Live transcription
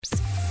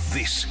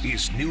This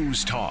is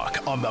News Talk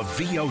on the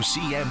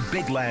VOCM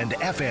Bigland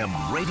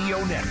FM radio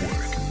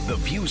network. The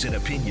views and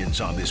opinions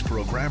on this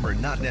program are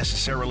not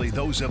necessarily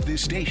those of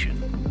this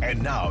station.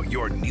 And now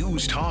your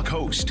News Talk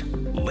host,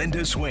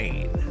 Linda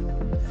Swain.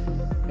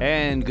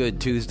 And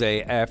good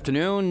Tuesday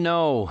afternoon.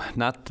 No,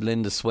 not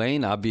Linda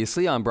Swain,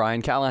 obviously. I'm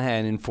Brian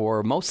Callahan, and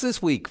for most of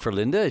this week for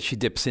Linda, as she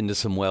dips into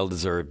some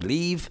well-deserved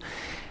leave.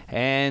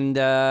 And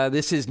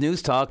this is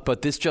News Talk,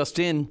 but this just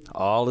in,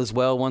 all is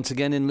well once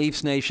again in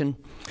Leafs Nation.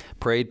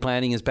 Parade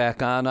planning is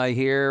back on, I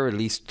hear, at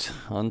least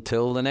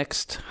until the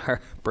next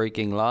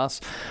heartbreaking loss.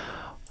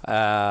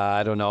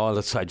 I don't know.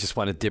 I just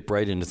want to dip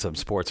right into some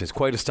sports. It's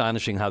quite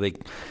astonishing how they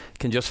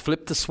can just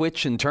flip the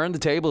switch and turn the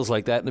tables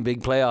like that in a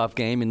big playoff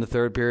game in the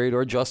third period,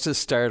 or just as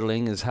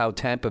startling as how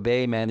Tampa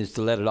Bay managed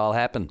to let it all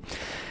happen,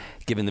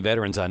 given the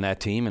veterans on that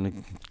team, and a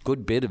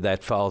good bit of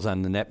that falls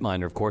on the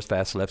netminder, of course,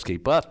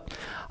 Vasilevsky. But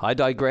I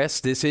digress.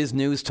 This is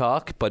News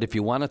Talk, but if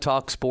you want to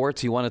talk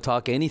sports, you want to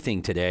talk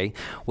anything today,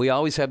 we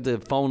always have the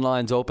phone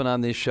lines open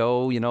on this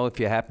show. You know, if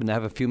you happen to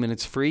have a few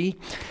minutes free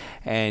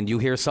and you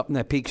hear something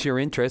that piques your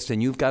interest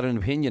and you've got an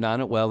opinion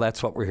on it, well,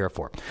 that's what we're here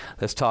for.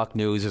 Let's talk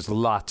news. There's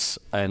lots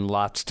and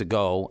lots to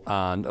go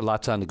on,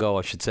 lots on the go,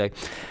 I should say.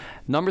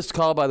 Numbers to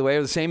call, by the way,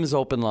 are the same as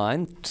open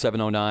line,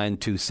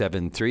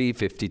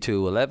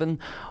 709-273-5211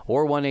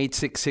 or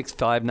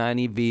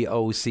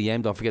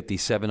 1-866-590-VOCM. Don't forget the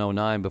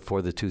 709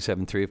 before the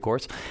 273, of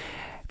course.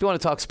 If you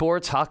want to talk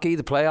sports, hockey,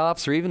 the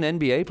playoffs, or even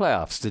NBA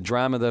playoffs, the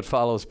drama that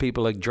follows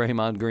people like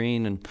Draymond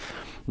Green and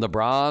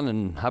LeBron,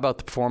 and how about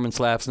the performance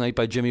last night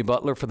by Jimmy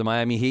Butler for the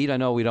Miami Heat? I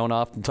know we don't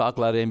often talk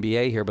a lot of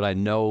NBA here, but I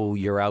know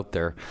you're out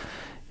there,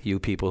 you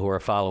people who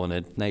are following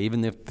it. Now,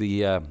 even if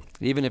the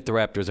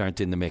Raptors aren't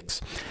in the mix.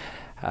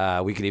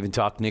 We could even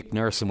talk Nick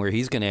Nurse and where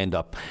he's going to end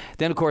up.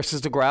 Then, of course, is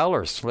the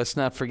Growlers. Let's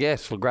not forget,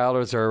 the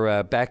Growlers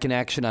are back in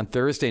action on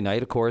Thursday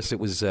night. Of course, it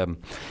was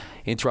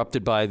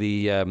interrupted by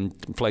the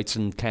flights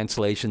and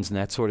cancellations and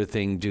that sort of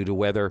thing due to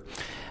weather,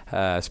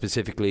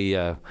 specifically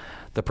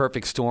the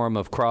perfect storm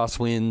of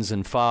crosswinds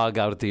and fog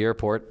out at the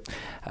airport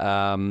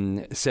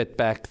set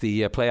back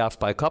the playoffs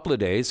by a couple of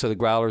days. So the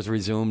Growlers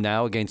resume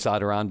now against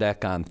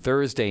Adirondack on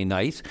Thursday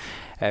night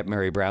at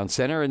Mary Brown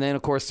Center. And then,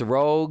 of course, the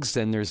Rogues.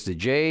 Then there's the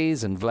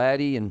Jays and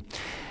Vladdy. And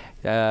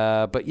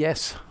but,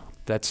 yes,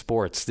 that's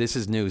sports. This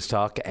is News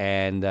Talk.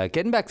 And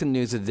getting back to the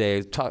news of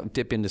the day,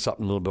 dip into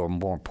something a little bit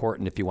more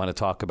important if you want to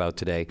talk about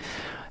today.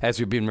 As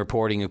we've been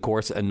reporting, of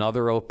course,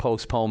 another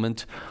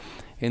postponement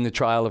in the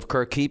trial of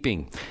Kirk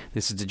Keeping.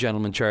 This is the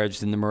gentleman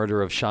charged in the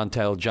murder of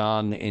Chantal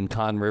John in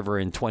Conn River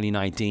in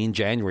 2019,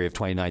 January of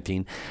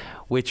 2019,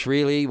 which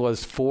really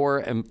was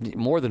more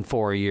than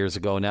 4 years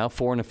ago now,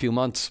 4 and a few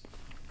months.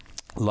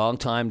 Long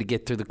time to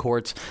get through the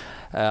courts.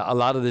 A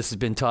lot of this has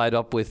been tied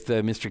up with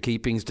Mr.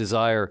 Keeping's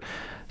desire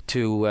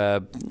to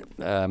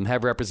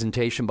have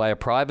representation by a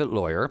private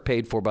lawyer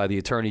paid for by the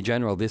Attorney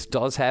General. This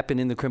does happen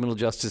in the criminal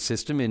justice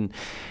system in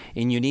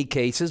unique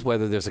cases,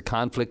 whether there's a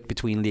conflict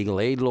between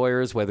legal aid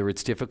lawyers, whether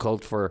it's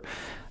difficult for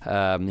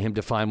him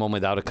to find one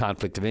without a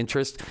conflict of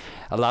interest.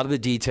 A lot of the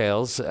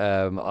details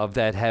of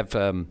that have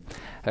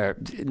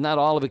not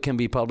all of it can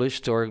be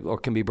published or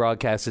can be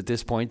broadcast at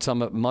this point.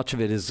 Much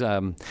of it is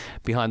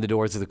behind the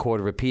doors of the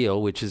Court of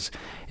Appeal, which is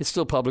it's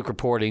still public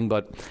reporting,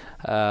 but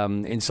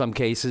in some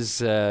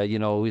cases,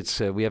 it's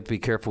we have to be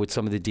careful with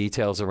some of the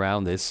details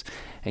around this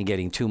and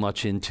getting too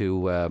much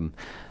into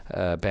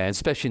bans,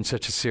 especially in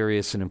such a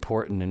serious and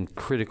important and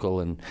critical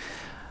and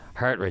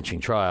heart-wrenching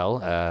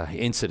trial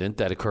incident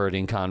that occurred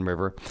in Conn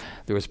River.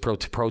 There was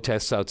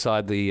protests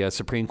outside the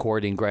Supreme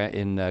Court in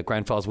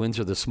Grand Falls,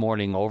 Windsor this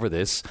morning over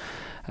this.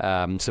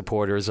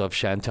 Supporters of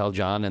Chantal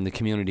John and the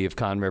community of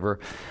Conn River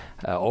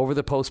over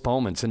the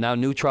postponements. And now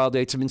new trial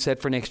dates have been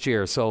set for next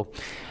year. So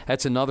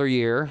that's another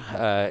year.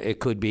 It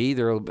could be.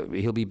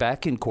 He'll be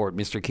back in court,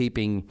 Mr.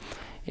 Keeping,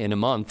 in a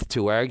month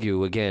to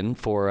argue again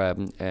for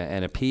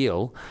an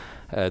appeal,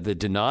 the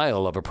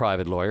denial of a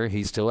private lawyer.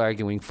 He's still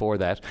arguing for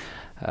that.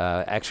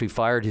 Actually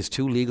fired his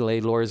 2 legal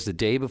aid lawyers the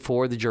day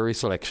before the jury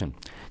selection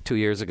 2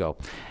 years ago.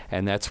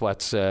 And that's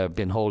what's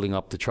been holding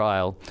up the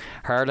trial.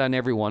 Hard on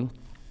everyone.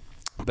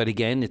 But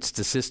again, it's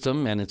the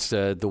system, and it's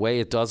the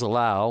way it does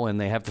allow, and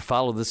they have to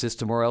follow the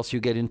system, or else you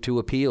get into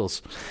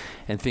appeals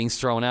and things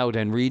thrown out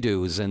and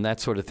redos and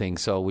that sort of thing,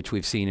 so which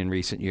we've seen in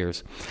recent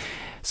years.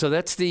 So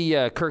that's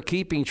the Kirk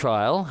Keeping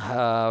trial.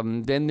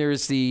 Then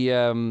there's the,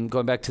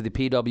 going back to the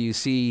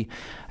PwC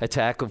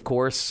attack, of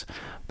course,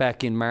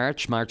 back in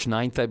March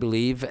 9th, I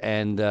believe.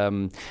 And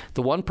the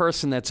one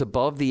person that's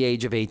above the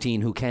age of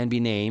 18 who can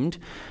be named,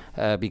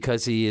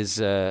 because he is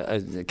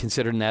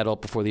considered an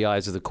adult before the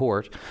eyes of the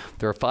court.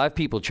 There are 5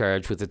 people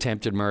charged with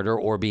attempted murder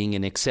or being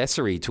an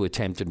accessory to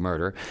attempted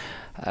murder.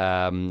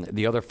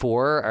 The other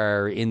 4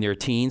 are in their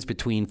teens,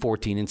 between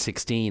 14 and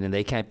 16, and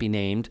they can't be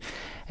named.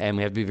 And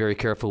we have to be very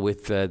careful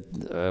with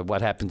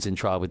what happens in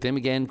trial with them.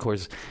 Again, of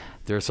course,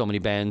 there are so many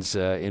bans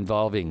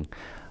involving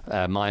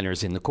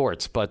minors in the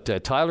courts.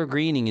 But Tyler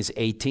Greening is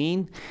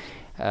 18.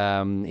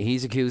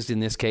 He's accused in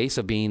this case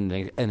of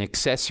being an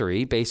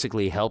accessory,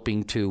 basically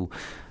helping to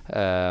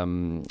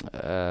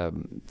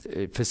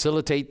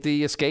facilitate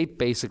the escape,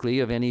 basically,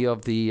 of any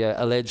of the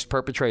alleged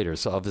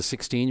perpetrators of the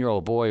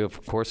 16-year-old boy,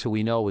 of course, who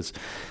we know was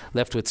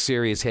left with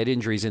serious head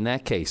injuries in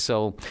that case.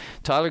 So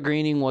Tyler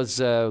Greening was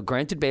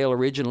granted bail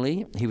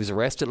originally. He was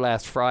arrested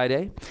last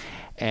Friday,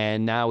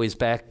 and now is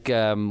back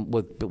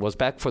was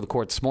back for the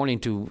court this morning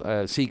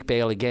to seek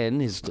bail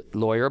again. His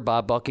lawyer,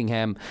 Bob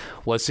Buckingham,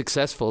 was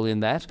successful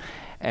in that,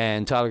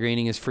 and Tyler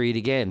Greening is freed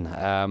again.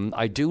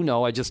 I do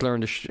know, I just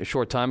learned a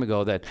short time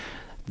ago that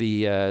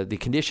the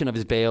condition of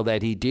his bail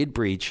that he did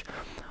breach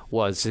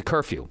was a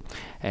curfew,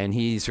 and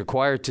he's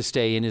required to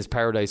stay in his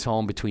Paradise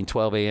home between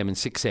 12 a.m. and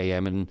 6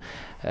 a.m., and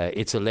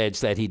it's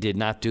alleged that he did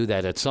not do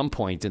that at some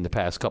point in the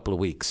past couple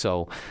of weeks.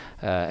 So,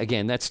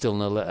 again, that's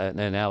still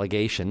an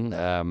allegation,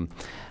 and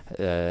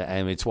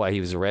it's why he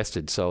was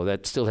arrested. So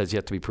that still has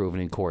yet to be proven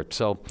in court.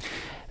 So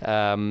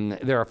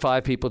there are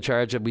 5 people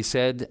charged, as we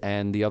said,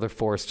 and the other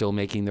 4 are still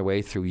making their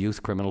way through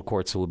youth criminal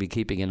court, so we'll be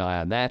keeping an eye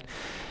on that.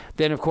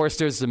 Then, of course,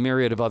 there's the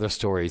myriad of other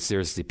stories.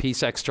 There's the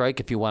PSAC strike,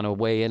 if you want to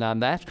weigh in on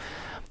that.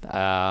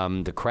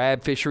 The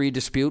crab fishery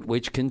dispute,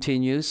 which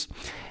continues.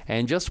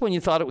 And just when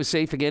you thought it was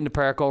safe again to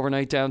park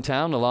overnight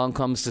downtown, along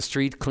comes the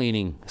street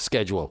cleaning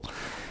schedule.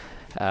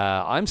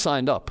 I'm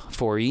signed up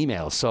for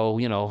emails, so,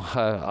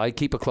 I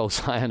keep a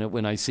close eye on it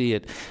when I see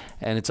it.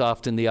 And it's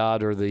often the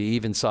odd or the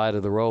even side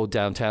of the road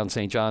downtown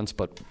St. John's.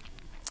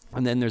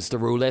 And then there's the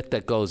roulette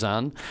that goes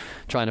on,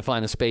 trying to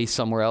find a space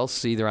somewhere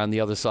else, either on the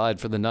other side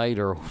for the night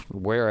or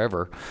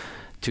wherever,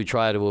 to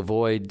try to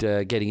avoid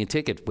getting a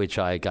ticket, which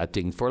I got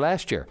dinged for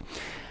last year.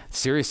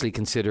 Seriously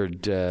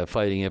considered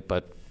fighting it,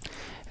 but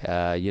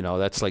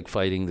that's like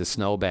fighting the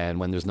snow ban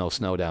when there's no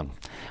snow down,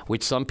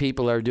 which some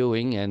people are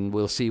doing, and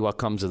we'll see what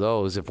comes of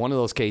those. If one of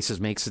those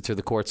cases makes it to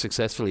the court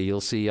successfully, you'll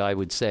see, I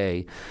would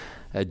say,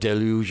 a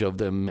deluge of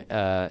them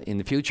in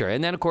the future.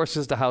 And then, of course,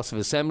 there's the House of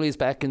Assembly is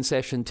back in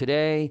session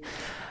today.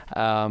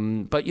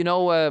 But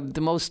the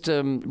most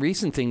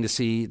recent thing to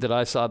see that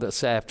I saw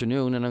this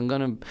afternoon, and I'm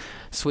going to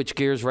switch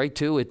gears right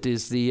to it,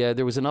 is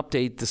there was an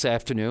update this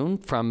afternoon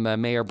from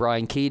Mayor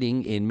Brian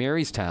Keating in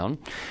Marystown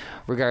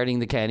regarding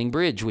the Canning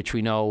Bridge, which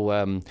we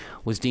know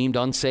was deemed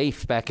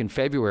unsafe back in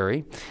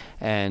February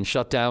and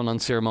shut down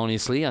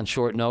unceremoniously on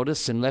short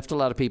notice and left a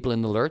lot of people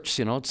in the lurch.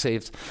 It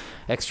saves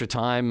extra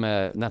time,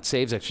 not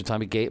saves extra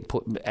time, it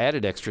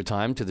added extra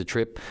time to the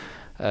trip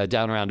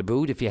down around the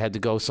boot if you had to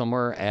go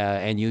somewhere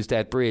and use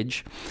that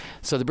bridge.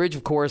 So the bridge,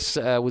 of course,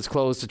 was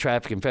closed to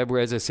traffic in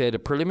February. As I said, a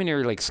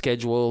preliminary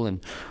schedule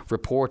and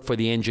report for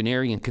the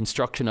engineering and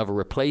construction of a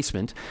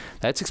replacement.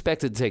 That's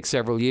expected to take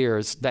several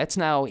years. That's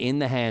now in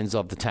the hands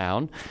of the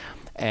town.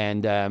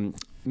 And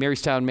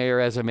Marystown Mayor,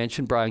 as I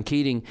mentioned, Brian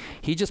Keating,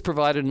 he just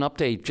provided an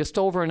update just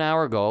over an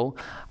hour ago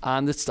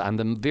on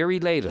the very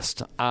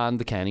latest on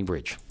the Canning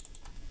Bridge.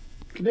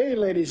 Good day,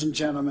 ladies and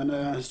gentlemen.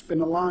 It's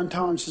been a long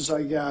time since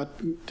I got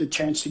the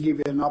chance to give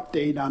you an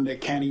update on the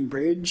Canning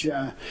Bridge.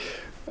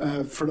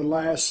 For the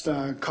last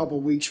couple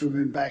of weeks, we've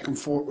been back and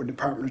forth with the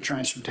Department of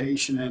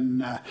Transportation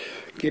and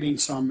getting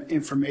some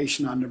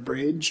information on the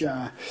bridge.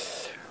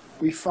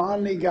 We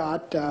finally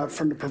got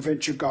from the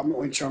provincial government,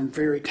 which I'm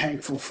very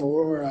thankful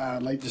for.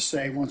 I'd like to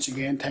say once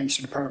again, thanks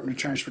to the Department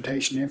of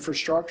Transportation and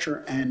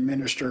Infrastructure and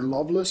Minister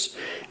Lovelace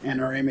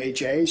and our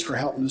MHAs for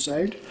helping us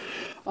out.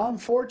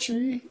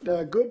 Unfortunately,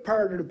 the good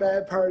part or the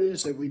bad part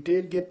is that we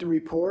did get the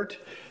report.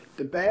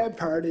 The bad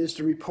part is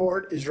the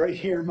report is right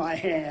here in my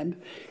hand.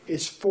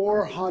 It's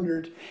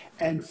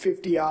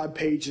 450 odd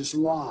pages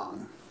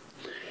long.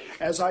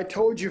 As I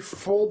told you, for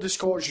full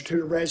disclosure to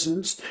the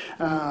residents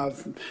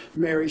of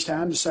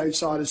Marystown, the south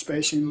side,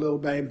 especially in the Little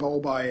Bay,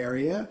 Bowby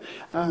area,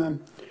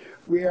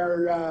 we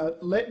are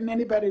letting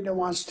anybody that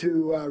wants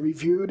to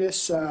review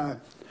this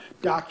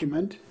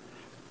document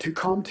to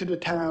come to the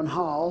town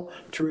hall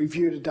to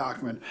review the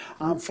document.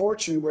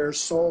 Unfortunately, we're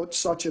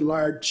such a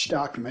large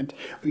document,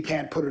 we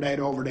can't put it out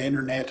over the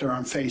internet or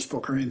on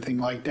Facebook or anything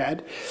like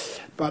that.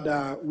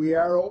 But we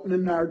are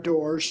opening our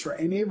doors for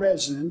any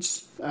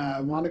residents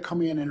want to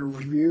come in and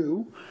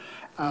review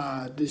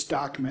this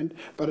document,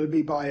 but it'll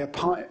be by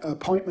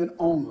appointment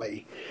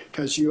only,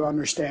 because you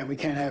understand we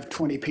can't have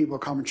 20 people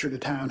coming through the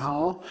town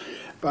hall.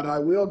 But I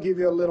will give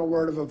you a little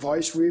word of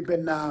advice. We've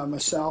been,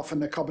 myself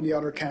and a couple of the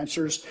other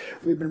councillors,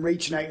 we've been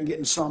reaching out and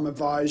getting some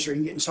advisory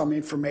and getting some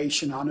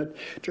information on it.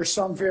 There's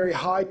some very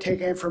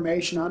high-tech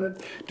information on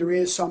it. There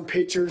is some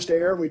pictures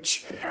there,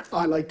 which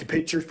I like the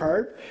pictures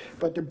part,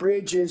 but the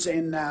bridge is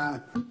in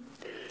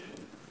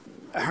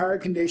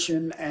hard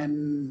condition,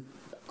 and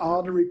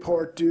all the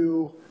report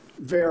do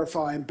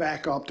verify and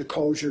back up the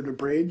closure of the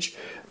bridge.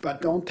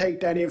 But don't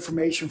take that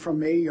information from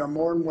me. You're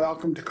more than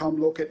welcome to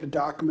come look at the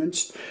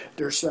documents.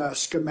 There's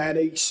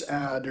schematics,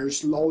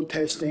 there's load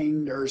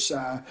testing, there's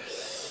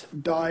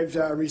dive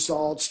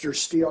results,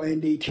 there's steel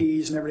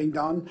NDTs and everything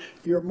done.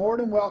 You're more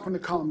than welcome to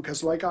come,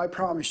 because like I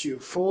promised you,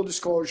 full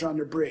disclosure on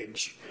the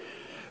bridge,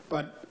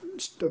 but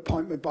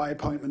appointment by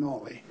appointment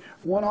only.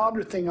 One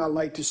other thing I'd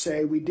like to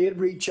say, we did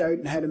reach out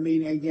and had a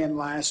meeting again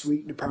last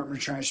week, Department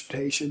of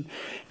Transportation,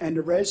 and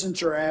the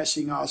residents are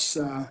asking us,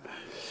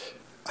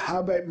 how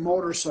about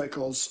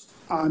motorcycles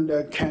on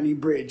the Canning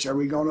Bridge. Are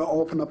we going to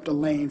open up the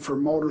lane for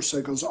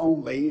motorcycles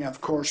only?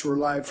 Of course, we're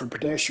allowed for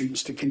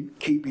pedestrians to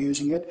keep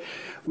using it.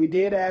 We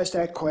did ask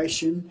that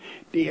question.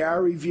 They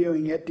are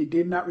reviewing it. They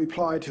did not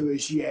reply to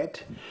us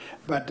yet,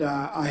 but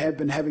I have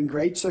been having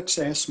great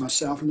success,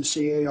 myself and the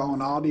CAO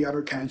and all the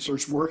other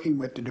councillors working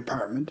with the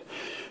department.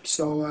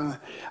 So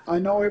I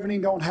know everything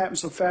don't happen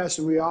so fast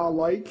as we all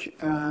like,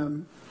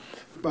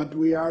 but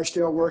we are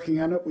still working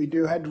on it. We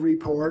do have to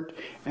report,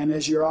 and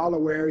as you're all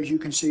aware, as you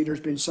can see, there's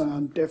been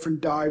some different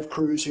dive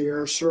crews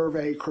here,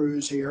 survey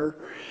crews here,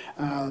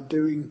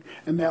 doing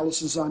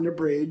analysis on the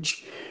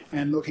bridge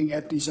and looking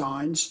at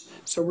designs.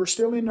 So we're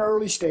still in the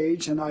early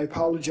stage, and I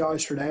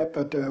apologize for that,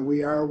 but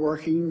we are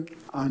working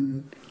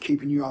on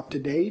keeping you up to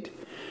date.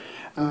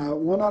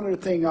 One other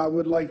thing I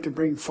would like to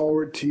bring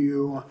forward to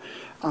you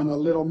on a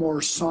little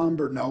more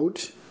somber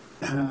note,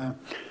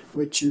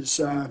 which is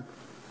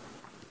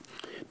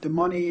the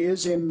money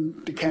is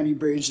in the Canning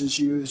Bridge, as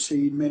you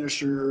see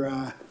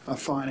Minister of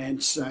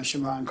Finance,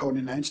 Siobhan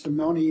Cody-Nance. The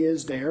money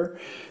is there.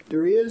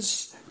 There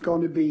is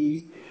going to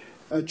be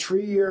a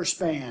 3-year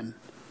span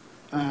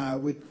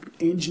with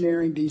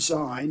engineering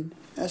design.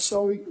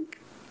 So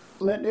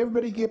let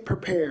everybody get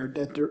prepared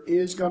that there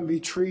is going to be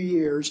 3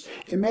 years.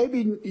 And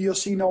maybe you'll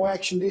see no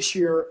action this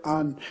year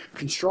on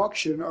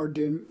construction or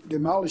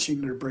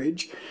demolishing the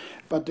bridge,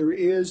 but there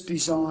is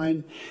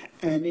design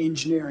and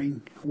engineering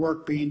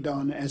work being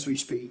done as we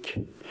speak.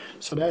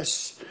 So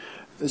it's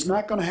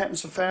not going to happen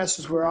so fast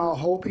as we're all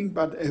hoping,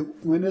 but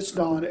when it's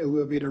done, it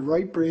will be the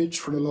right bridge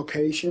for the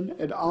location.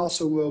 It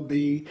also will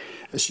be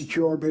a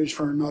secure bridge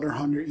for another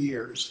 100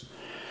 years.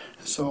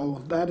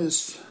 So that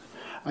is,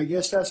 I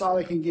guess that's all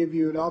I can give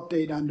you an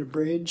update on the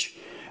bridge.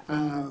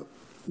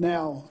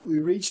 Now, we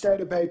reached out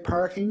about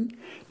parking.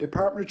 The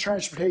Department of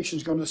Transportation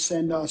is going to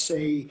send us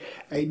a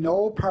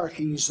no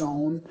parking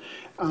zone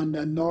on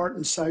the north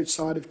and south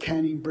side of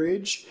Canning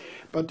Bridge,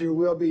 but there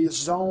will be a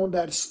zone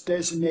that's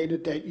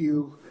designated that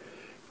you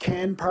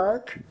can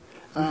park.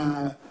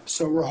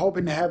 So we're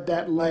hoping to have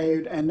that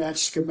laid and that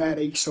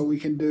schematic so we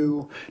can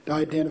do the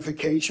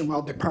identification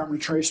while the Department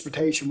of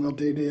Transportation will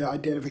do the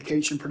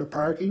identification for the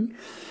parking.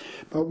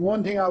 But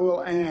one thing I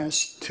will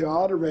ask to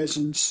all the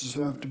residents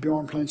of the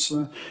Bjorn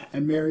Peninsula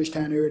and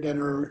Marystown area that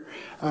are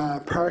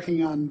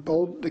parking on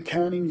both the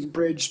Canning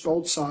Bridge,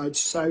 both sides,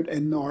 south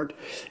and north,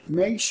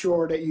 make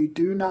sure that you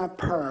do not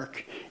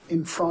park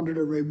in front of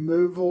the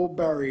removal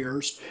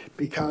barriers,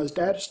 because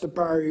that's the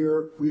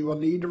barrier we will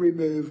need to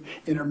remove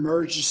in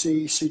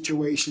emergency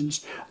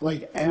situations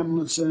like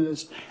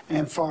ambulances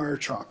and fire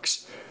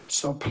trucks.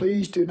 So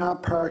please do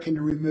not park in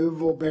the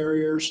removable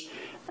barriers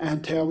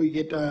until we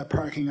get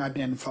parking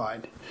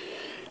identified.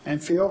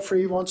 And feel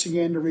free once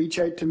again to reach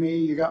out to me.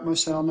 You got my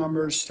cell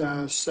numbers,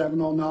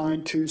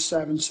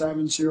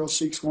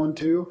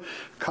 709-277-0612.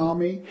 Call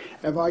me.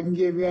 If I can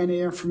give you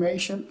any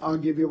information, I'll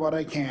give you what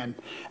I can.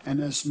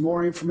 And as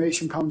more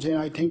information comes in,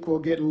 I think we'll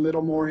get a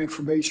little more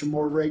information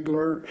more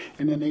regular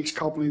in the next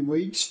couple of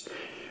weeks.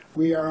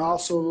 We are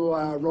also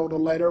wrote a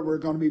letter. We're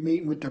going to be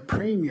meeting with the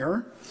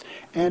Premier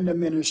and the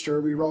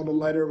Minister. We wrote a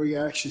letter. We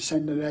actually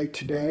sent it out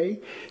today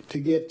to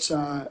get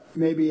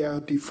maybe a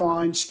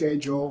defined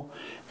schedule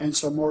and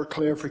some more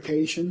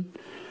clarification.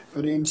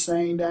 But in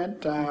saying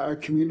that, our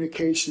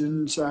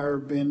communications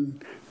have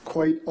been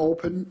quite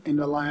open in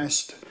the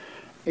last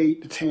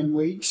 8 to 10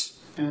 weeks.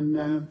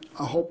 And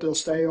I hope they'll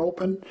stay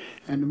open.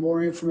 And the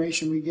more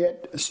information we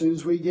get, as soon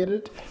as we get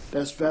it,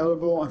 that's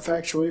valuable and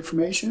factual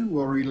information,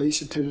 we'll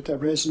release it to the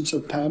residents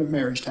of the town of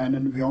Marystown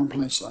and the Bjorn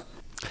Peninsula.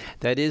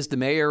 That is the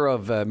mayor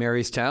of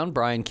Marystown,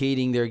 Brian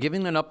Keating. They're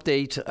giving an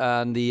update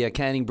on the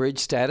Canning Bridge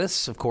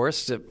status. Of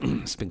course,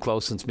 it's been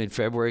closed since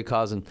mid-February,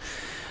 causing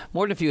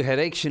more than a few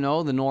headaches. You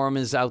know, the norm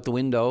is out the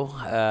window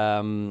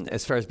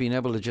as far as being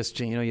able to just,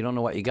 you don't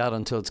know what you got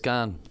until it's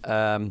gone.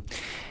 A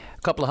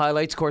couple of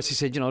highlights. Of course, he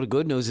said, the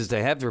good news is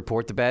they have the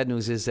report. The bad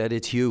news is that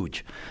it's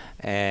huge.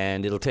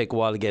 And it'll take a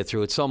while to get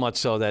through it, so much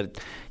so that,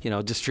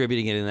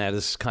 distributing it in that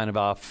is kind of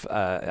out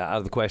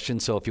of the question.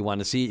 So if you want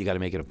to see it, you got to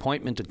make an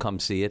appointment to come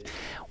see it.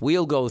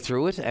 We'll go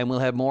through it, and we'll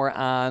have more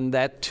on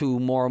that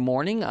tomorrow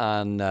morning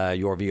on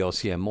your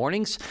VOCM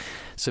mornings.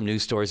 Some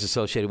news stories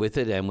associated with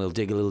it, and we'll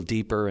dig a little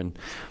deeper and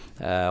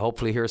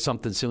hopefully hear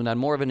something soon on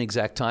more of an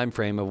exact time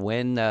frame of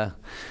when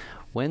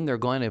they're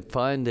going to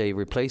find a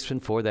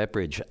replacement for that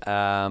bridge.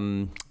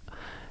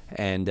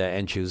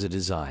 And choose a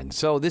design.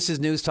 So this is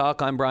News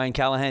Talk. I'm Brian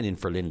Callahan in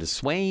for Linda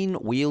Swain.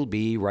 We'll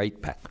be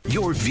right back.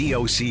 Your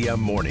VOCM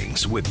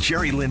mornings with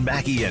Jerry Lynn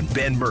Mackey and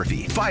Ben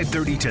Murphy,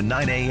 5:30 to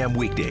 9 a.m.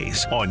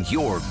 weekdays on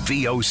your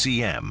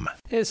VOCM.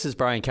 This is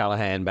Brian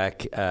Callahan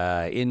back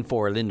in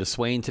for Linda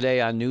Swain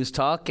today on News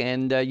Talk.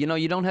 And,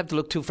 you don't have to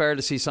look too far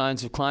to see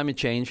signs of climate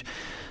change,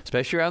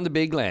 especially around the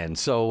big land.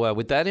 So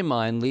with that in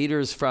mind,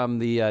 leaders from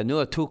the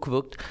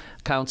Nunavut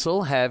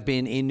Council have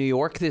been in New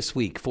York this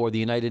week for the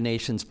United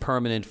Nations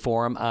Permanent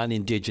Forum on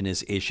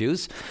Indigenous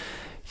Issues.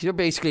 They're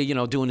basically,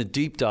 doing a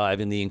deep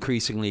dive in the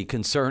increasingly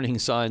concerning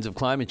signs of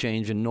climate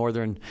change in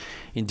northern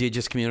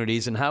Indigenous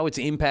communities and how it's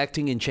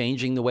impacting and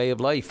changing the way of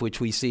life, which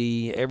we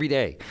see every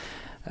day.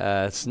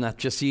 It's not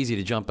just easy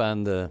to jump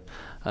on the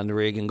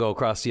rig and go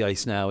across the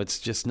ice now. It's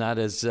just not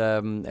as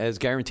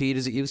guaranteed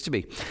as it used to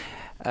be.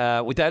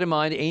 With that in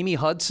mind, Amy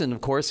Hudson,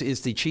 of course,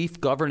 is the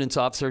Chief Governance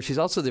Officer. She's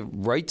also the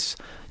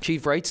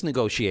Chief Rights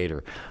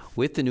Negotiator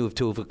with the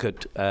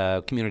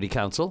Nunavut Community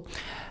Council,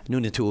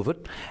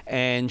 Nunavut,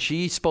 and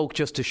she spoke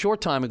just a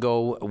short time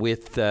ago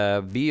with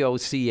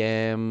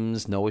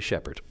VOCM's Noah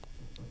Shepherd.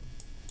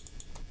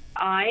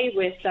 I,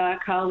 with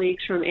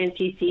colleagues from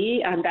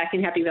NCC, I'm back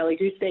in Happy Valley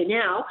Goose Bay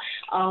now,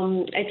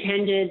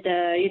 attended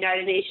the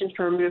United Nations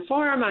Permanent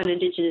Forum on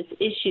Indigenous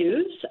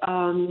Issues,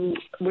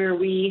 where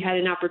we had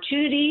an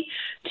opportunity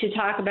to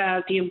talk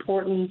about the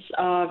importance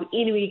of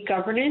Inuit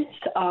governance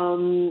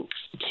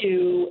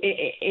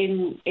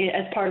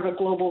as part of a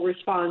global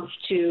response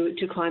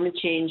to climate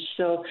change.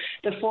 So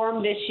the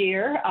forum this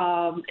year,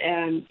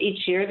 and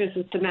each year there's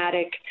a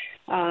thematic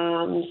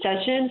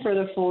session for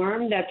the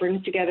forum that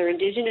brings together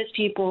Indigenous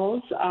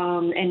peoples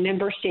and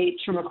member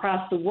states from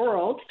across the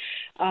world.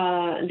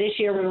 This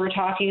year we were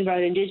talking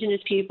about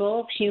Indigenous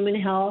peoples, human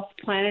health,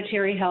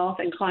 planetary health,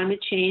 and climate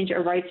change, a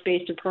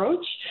rights-based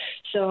approach.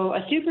 So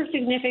a super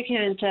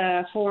significant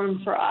forum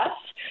for us.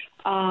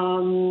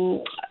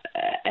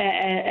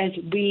 As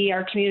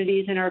our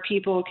communities and our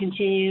people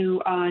continue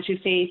to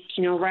face,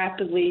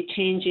 rapidly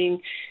changing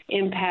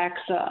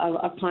impacts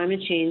of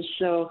climate change.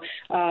 So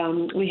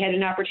we had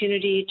an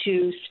opportunity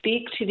to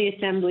speak to the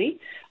Assembly,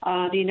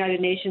 the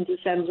United Nations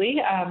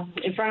Assembly,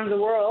 in front of the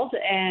world,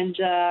 and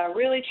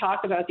really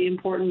talk about the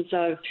importance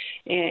of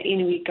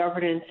Inuit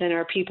governance and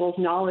our people's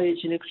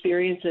knowledge and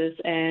experiences,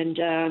 and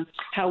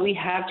how we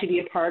have to be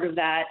a part of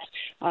that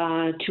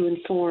to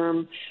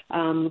inform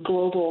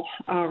global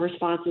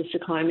responses to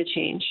climate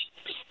change.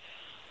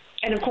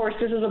 And of course,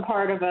 this is a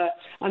part of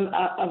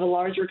a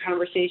larger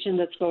conversation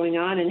that's going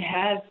on and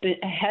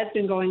has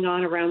been going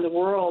on around the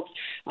world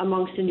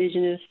amongst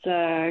Indigenous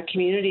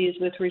communities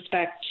with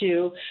respect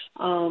to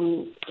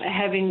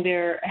having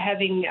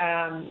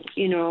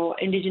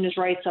Indigenous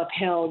rights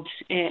upheld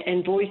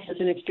and voices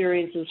and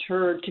experiences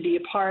heard to be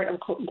a part of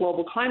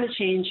global climate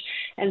change.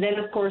 And then,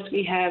 of course,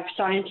 we have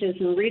scientists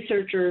and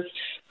researchers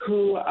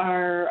who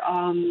are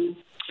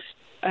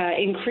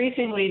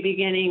increasingly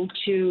beginning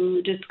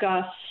to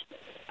discuss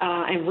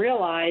and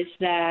realize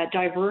that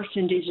diverse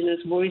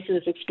Indigenous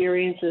voices,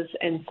 experiences,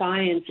 and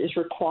science is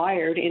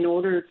required in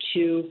order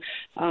to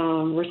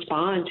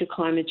respond to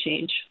climate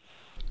change.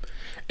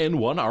 And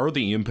what are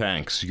the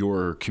impacts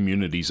your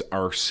communities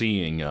are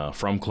seeing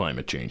from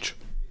climate change?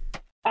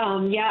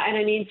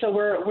 So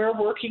we're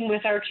working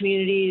with our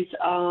communities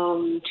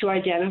to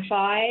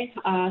identify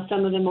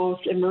some of the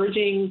most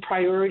emerging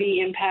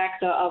priority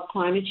impacts of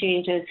climate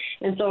change.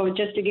 And so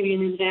just to give you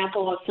an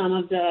example of some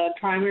of the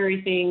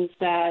primary things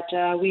that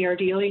we are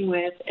dealing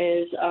with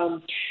is,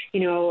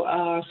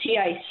 sea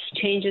ice,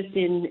 changes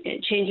in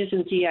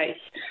sea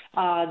ice.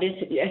 This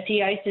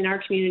sea ice in our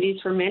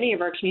communities, for many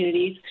of our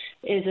communities,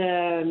 is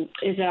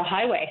a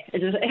highway,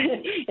 is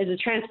a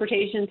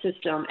transportation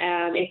system.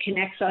 It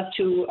connects us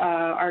to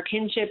our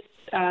kinship,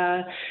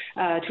 to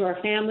our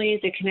families.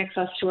 It connects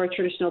us to our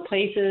traditional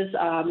places.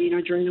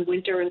 During the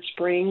winter and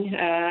spring,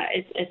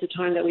 it's a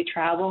time that we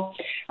travel.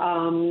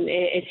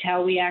 It's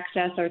how we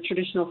access our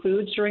traditional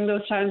foods during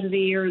those times of the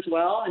year as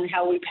well, and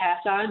how we pass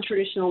on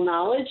traditional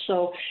knowledge.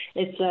 So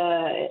it's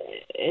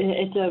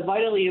a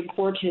vitally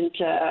important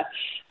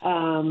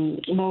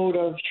mode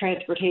of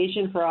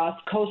transportation for us.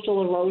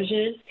 Coastal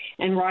erosion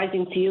and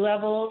rising sea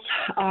levels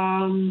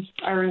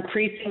are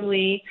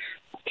increasingly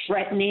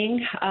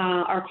threatening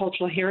our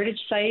cultural heritage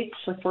sites,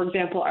 for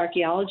example,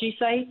 archaeology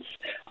sites.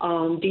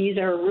 These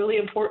are really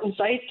important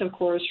sites, of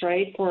course,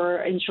 right,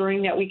 for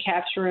ensuring that we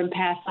capture and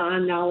pass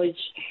on knowledge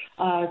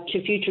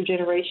to future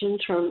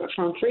generations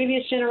from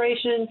previous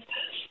generations.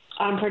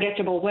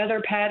 Unpredictable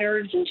weather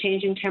patterns and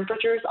changing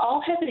temperatures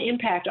all have an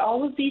impact.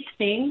 All of these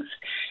things,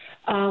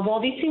 while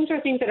these things are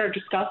things that are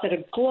discussed at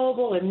a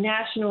global and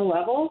national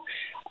level,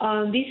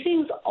 these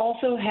things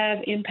also have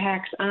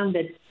impacts on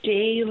the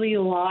daily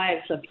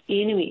lives of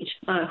Inuit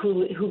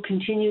who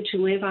continue to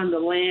live on the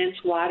lands,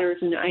 waters,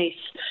 and ice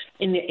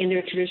in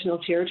their traditional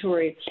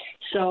territory.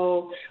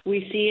 So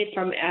we see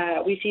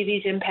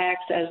these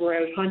impacts as we're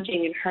out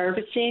hunting and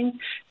harvesting,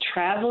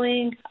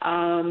 traveling,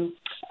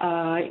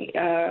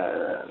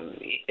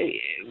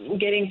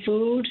 getting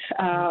food,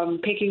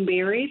 picking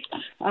berries.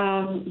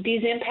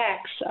 These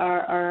impacts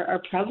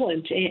are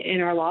prevalent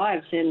in our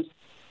lives, and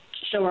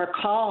so our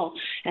call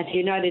at the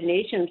United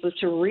Nations was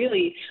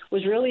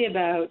really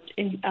about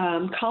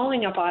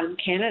calling upon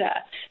Canada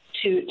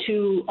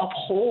to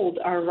uphold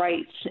our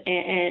rights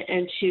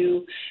and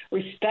to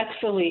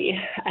respectfully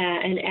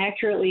and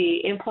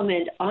accurately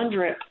implement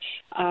UNDRIP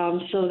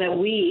so that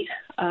we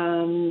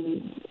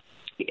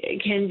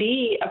can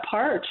be a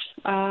part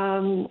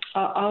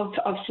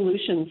of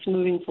solutions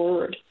moving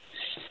forward.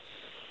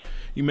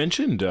 You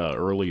mentioned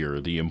earlier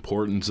the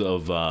importance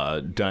of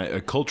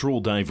cultural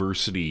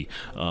diversity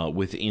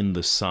within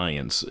the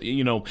science.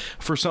 You know,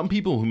 for some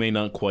people who may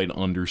not quite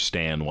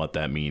understand what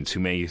that means, who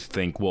may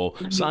think, well,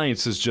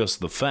 science is just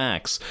the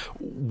facts.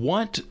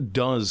 What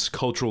does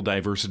cultural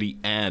diversity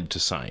add to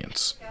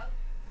science?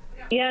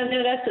 Yeah,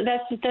 no,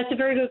 that's a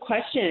very good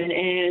question.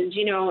 And,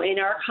 you know, in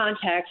our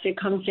context, it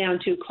comes down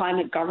to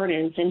climate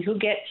governance and who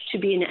gets to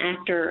be an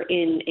actor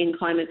in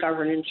climate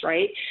governance,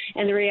 right?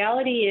 And the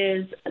reality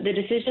is the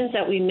decisions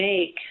that we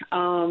make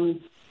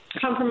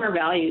come from our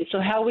values. So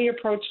how we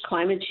approach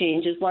climate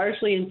change is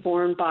largely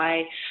informed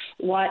by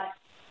what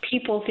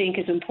people think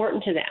is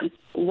important to them,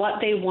 what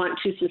they want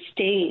to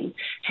sustain,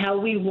 how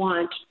we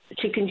want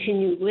to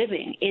continue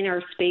living in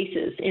our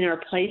spaces, in our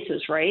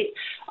places, right?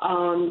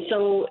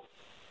 So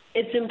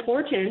it's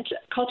important.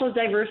 Cultural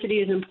diversity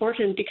is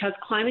important because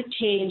climate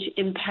change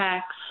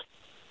impacts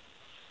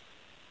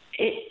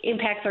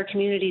our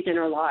communities and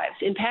our lives,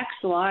 impacts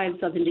the lives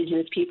of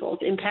Indigenous peoples,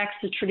 impacts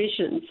the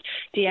traditions,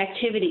 the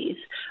activities,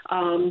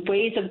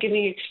 ways of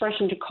giving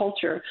expression to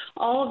culture.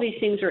 All of these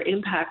things are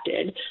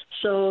impacted.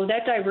 So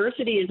that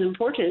diversity is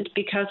important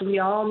because we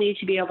all need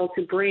to be able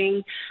to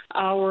bring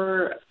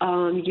our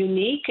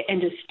unique and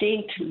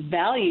distinct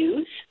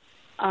values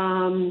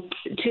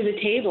to the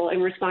table in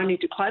responding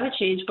to climate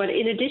change. But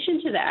in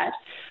addition to that,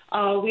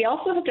 we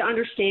also have to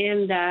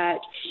understand that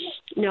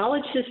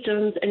knowledge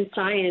systems and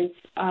science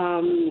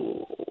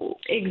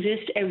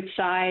exist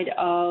outside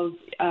of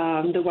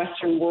the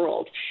Western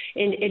world.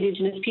 In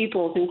Indigenous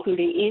peoples,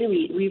 including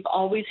Inuit, we've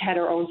always had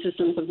our own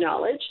systems of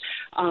knowledge.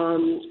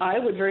 I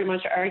would very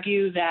much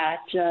argue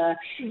that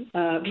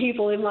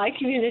people in my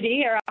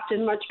community are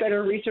often much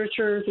better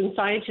researchers and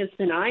scientists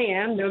than I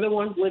am. They're the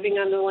ones living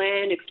on the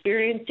land,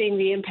 experiencing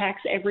the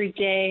impacts every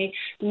day,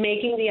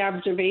 making the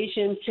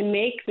observations to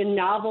make the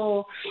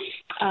novel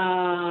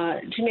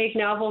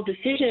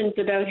decisions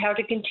about how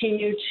to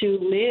continue to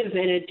live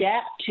and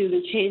adapt to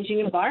the changing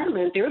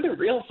environment. They're the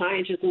real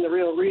scientists and the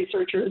real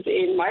researchers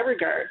in my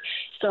regard.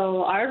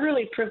 So I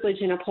really privilege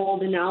and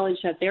uphold the knowledge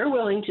that they're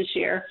willing to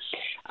share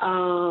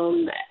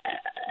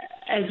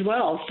as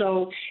well.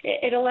 So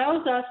it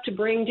allows us to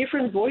bring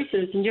different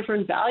voices and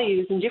different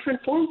values and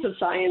different forms of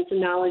science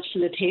and knowledge to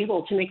the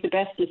table to make the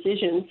best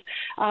decisions,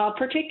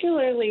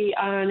 particularly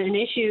on an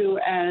issue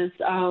as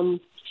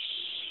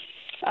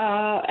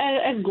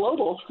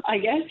global, I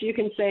guess you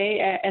can say,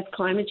 as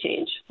climate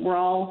change.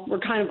 We're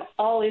kind of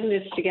all in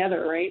this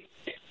together, right?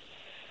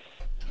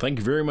 Thank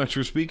you very much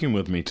for speaking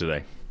with me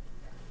today.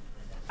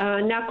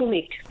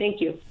 Nakumik, thank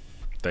you.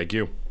 Thank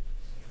you.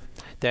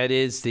 That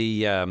is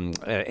the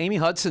Amy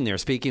Hudson there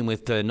speaking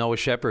with Noah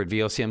Shepherd,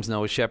 VOCM's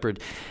Noah Shepherd.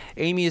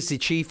 Amy is the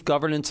Chief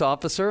Governance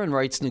Officer and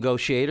Rights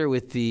Negotiator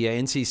with the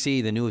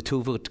NCC, the New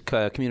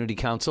Etobicoke Community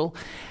Council.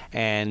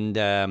 And,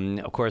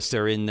 of course,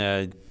 they're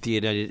at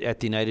the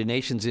United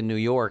Nations in New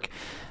York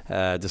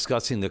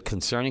discussing the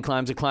concerning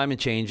climes of climate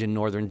change in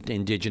northern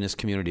Indigenous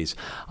communities.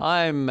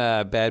 I'm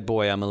bad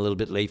boy. I'm a little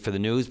bit late for the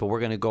news, but we're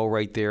going to go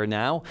right there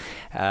now.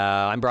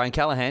 I'm Brian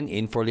Callahan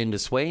in for Linda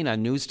Swain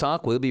on News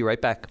Talk. We'll be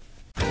right back.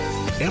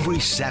 Every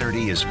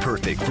Saturday is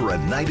perfect for a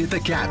night at the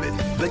cabin.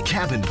 The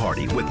Cabin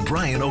Party with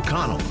Brian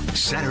O'Connell.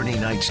 Saturday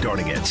night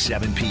starting at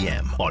 7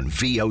 p.m. on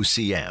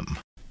VOCM.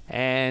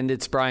 And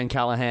it's Brian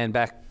Callahan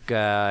back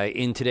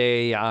in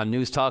today on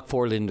News Talk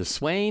for Linda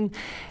Swain.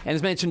 And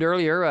as mentioned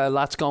earlier,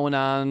 lots going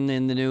on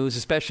in the news,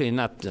 especially,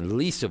 not the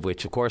least of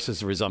which, of course, is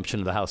the resumption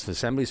of the House of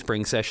Assembly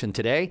spring session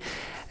today.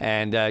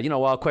 And,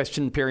 while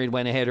question period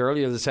went ahead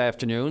earlier this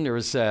afternoon, there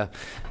was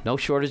no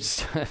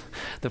shortage.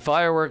 The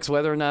fireworks,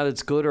 whether or not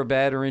it's good or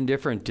bad or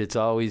indifferent, it's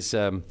always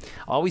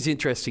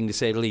interesting to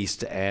say the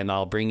least. And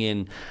I'll bring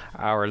in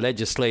our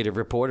legislative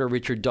reporter,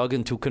 Richard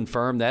Duggan, to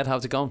confirm that.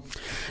 How's it going?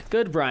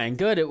 Good, Brian.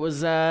 Good. It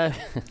was...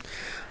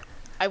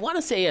 I want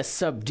to say a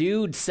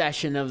subdued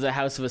session of the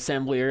House of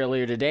Assembly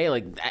earlier today.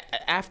 Like,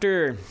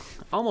 after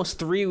almost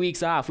 3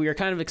 weeks off, we were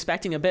kind of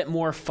expecting a bit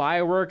more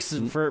fireworks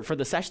for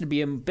the session to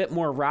be a bit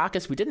more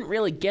raucous. We didn't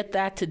really get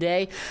that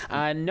today.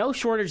 No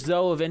shortage,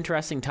 though, of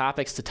interesting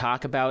topics to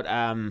talk about.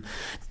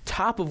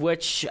 Top of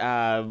which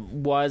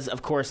was,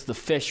 of course, the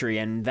fishery,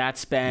 and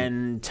that's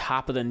been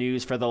top of the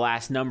news for the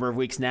last number of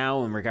weeks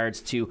now in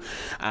regards to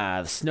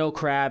the snow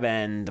crab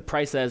and the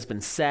price that has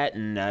been set.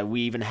 And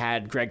we even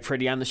had Greg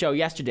Priddy on the show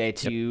yesterday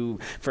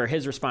for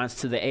his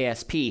response to the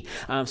ASP.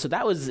 So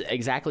that was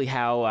exactly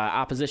how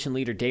Opposition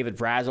Leader David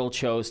Brazel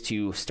chose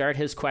to start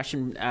his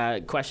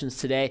questions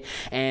today,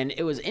 and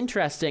it was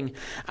interesting.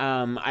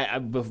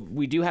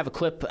 We do have a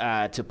clip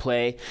to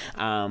play,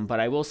 but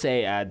I will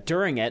say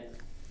during it,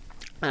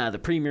 The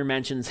Premier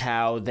mentions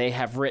how they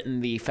have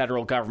written the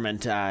federal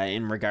government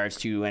in regards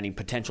to any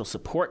potential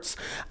supports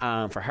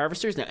for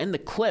harvesters. Now, in the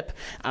clip,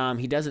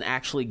 he doesn't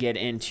actually get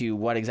into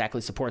what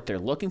exactly support they're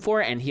looking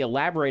for, and he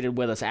elaborated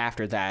with us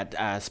after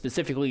that.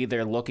 Specifically,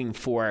 they're looking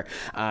for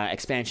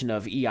expansion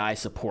of EI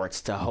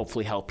supports to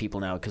hopefully help people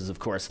now, because, of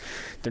course,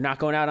 they're not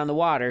going out on the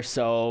water,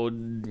 so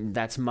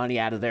that's money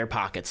out of their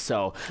pockets.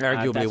 So,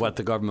 arguably, what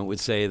the government would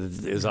say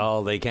is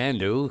all they can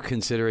do,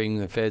 considering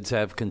the feds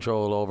have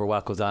control over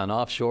what goes on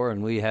offshore,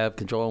 and we have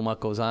control on what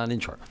goes on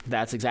inshore.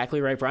 That's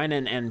exactly right, Brian.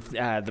 And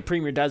the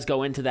Premier does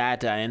go into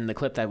that in the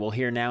clip that we'll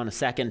hear now in a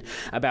second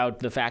about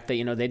the fact that,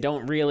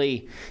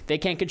 they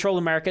can't control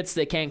the markets.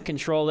 They can't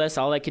control this.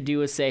 All they could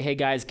do is say, hey,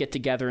 guys, get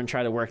together and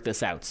try to work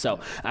this out. So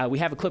we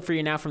have a clip for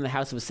you now from the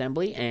House of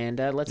Assembly, and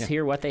let's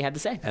hear what they had to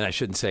say. And I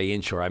shouldn't say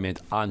inshore. I meant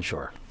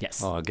onshore.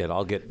 Yes. Oh, I'll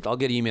get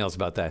emails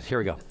about that. Here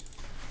we go.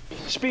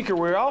 Speaker,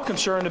 we're all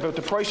concerned about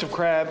the price of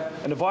crab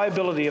and the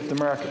viability of the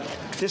market.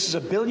 This is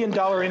a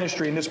billion-dollar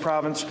industry in this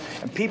province,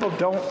 and people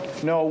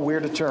don't know where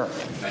to turn.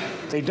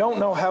 They don't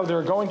know how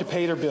they're going to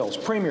pay their bills.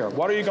 Premier,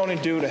 what are you going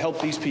to do to help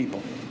these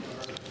people?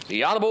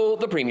 The Honourable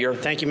the Premier.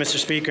 Thank you, Mr.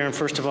 Speaker. And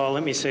first of all,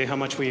 let me say how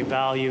much we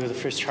value the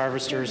fish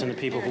harvesters and the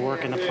people who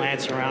work in the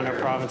plants around our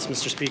province,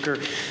 Mr. Speaker.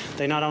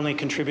 They not only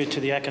contribute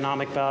to the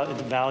economic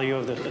value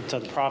of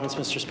the province,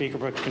 Mr. Speaker,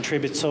 but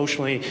contribute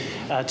socially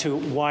to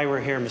why we're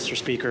here, Mr.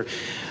 Speaker.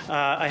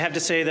 I have to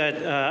say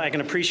that I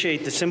can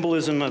appreciate the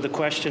symbolism of the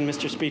question,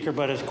 Mr. Speaker,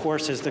 but of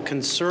course, as the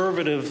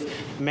Conservative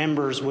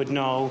members would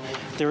know,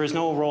 there is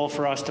no role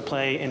for us to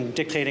play in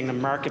dictating the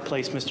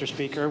marketplace, Mr.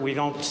 Speaker. We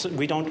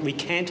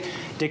can't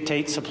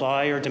dictate supply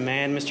or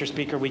demand, Mr.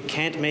 Speaker. We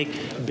can't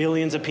make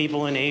billions of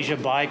people in Asia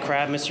buy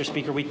crab, Mr.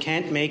 Speaker. We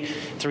can't make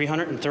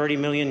 330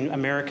 million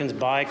Americans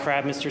buy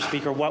crab, Mr.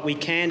 Speaker. What we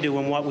can do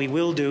and what we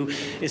will do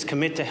is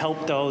commit to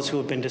help those who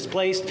have been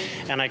displaced.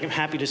 And I'm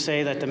happy to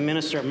say that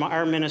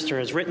our minister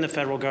has written the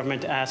federal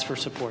government to ask for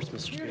support,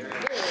 Mr. Speaker.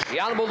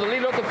 The Honourable the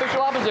Leader of the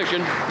Official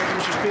Opposition.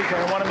 Mr. Speaker,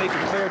 I want to make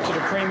it clear to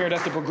the Premier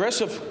that the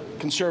Progressive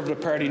Conservative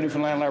Party in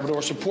Newfoundland and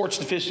Labrador supports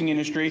the fishing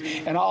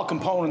industry and all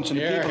components and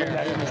the people in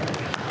that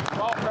industry.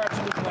 All parts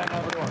of Newfoundland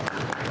and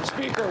Labrador.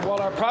 Speaker, while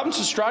our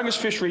province's strongest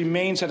fishery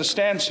remains at a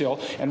standstill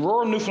and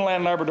rural Newfoundland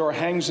and Labrador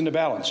hangs in the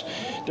balance,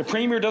 the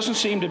Premier doesn't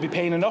seem to be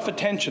paying enough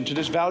attention to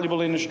this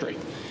valuable industry.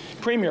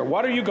 Premier,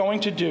 what are you going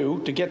to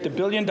do to get the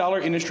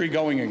billion-dollar industry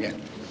going again?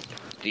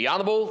 The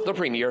Honourable the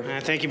Premier.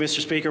 Thank you, Mr.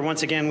 Speaker.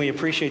 Once again, we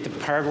appreciate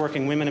the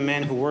hard-working women and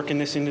men who work in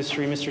this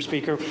industry, Mr.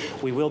 Speaker.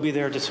 We will be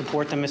there to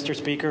support them, Mr.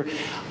 Speaker.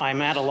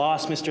 I'm at a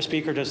loss, Mr.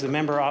 Speaker. Does the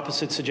member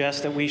opposite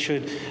suggest that we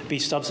should be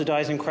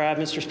subsidizing crab,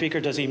 Mr. Speaker?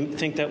 Does he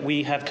think that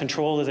we have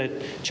control of the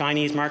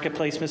Chinese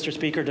marketplace, Mr.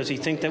 Speaker? Does he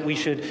think that we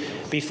should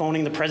be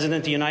phoning the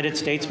President of the United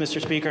States,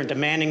 Mr. Speaker, and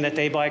demanding that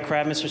they buy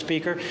crab, Mr.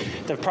 Speaker?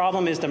 The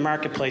problem is the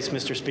marketplace,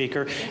 Mr.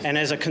 Speaker. And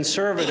as a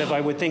Conservative,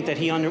 I would think that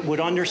he would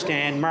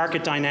understand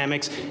market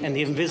dynamics and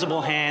the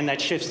invisible hand that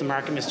shifts the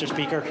market, Mr.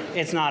 Speaker.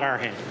 It's not our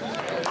hand.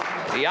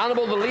 The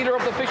Honourable the Leader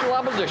of the Official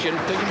Opposition.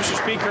 Thank you,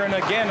 Mr. Speaker. And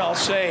again, I'll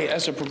say,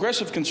 as a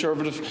Progressive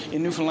Conservative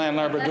in Newfoundland and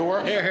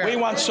Labrador, we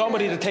want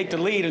somebody to take the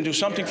lead and do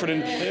something for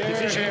the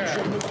fishing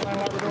industry of Newfoundland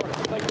and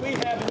Labrador, like we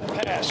have in the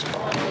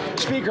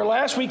past. Speaker,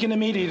 last week in the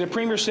media, the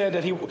Premier said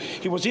that he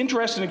was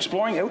interested in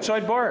exploring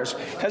outside bars.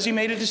 Has he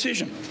made a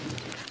decision?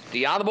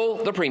 The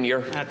Honourable the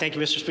Premier. Thank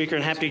you, Mr. Speaker,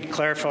 and happy to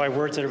clarify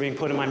words that are being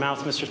put in my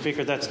mouth, Mr.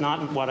 Speaker. That's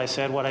not what I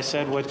said. What I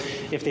said was,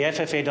 if the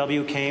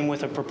FFAW came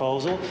with a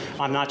proposal,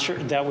 I'm not sure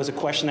that was a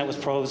question that was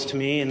posed to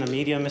me in the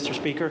media, Mr.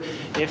 Speaker.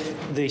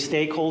 If the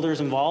stakeholders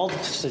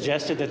involved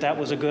suggested that that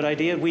was a good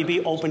idea, we'd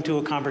be open to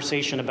a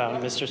conversation about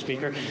it, Mr.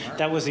 Speaker.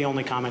 That was the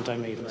only comment I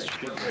made, Mr.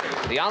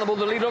 Speaker. The Honourable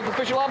the Leader of the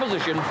Official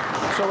Opposition.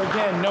 So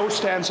again, no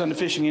stance on the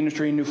fishing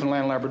industry in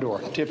Newfoundland and Labrador.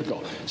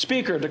 Typical.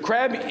 Speaker, the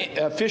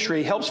crab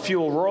fishery helps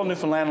fuel rural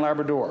Newfoundland and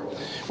Labrador.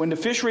 When the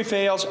fishery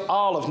fails,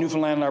 all of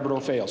Newfoundland and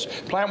Labrador fails.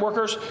 Plant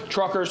workers,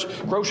 truckers,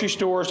 grocery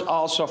stores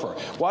all suffer.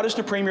 What is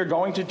the Premier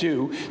going to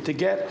do to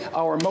get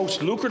our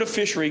most lucrative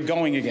fishery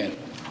going again?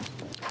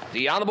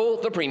 The Honourable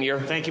the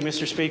Premier. Thank you,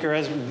 Mr. Speaker.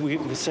 As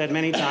we've said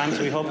many times,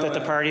 we hope that the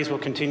parties will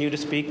continue to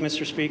speak,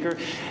 Mr. Speaker.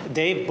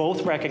 They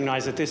both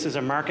recognize that this is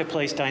a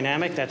marketplace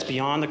dynamic that's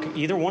beyond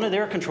either one of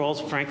their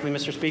controls, frankly,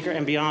 Mr. Speaker,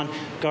 and beyond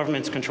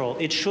government's control.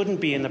 It shouldn't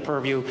be in the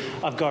purview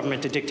of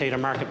government to dictate a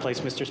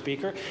marketplace, Mr.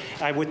 Speaker.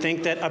 I would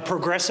think that a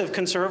progressive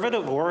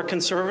Conservative or a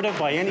Conservative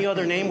by any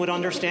other name would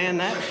understand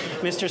that,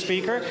 Mr.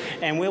 Speaker,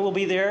 and we will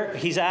be there.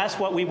 He's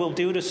asked what we will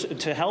do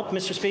to help,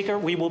 Mr. Speaker.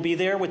 We will be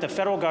there with the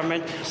federal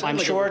government, I'm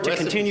sure, to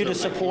continue to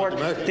support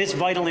this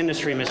vital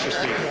industry, Mr.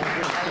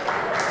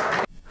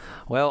 Speaker.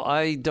 Well,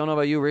 I don't know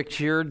about you,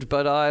 Richard,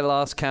 but I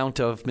lost count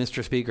of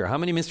Mr. Speaker. How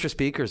many Mr.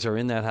 Speakers are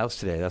in that house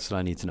today? That's what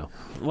I need to know.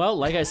 Well,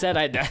 like I said,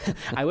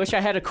 I wish I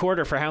had a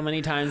quarter for how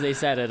many times they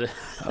said it.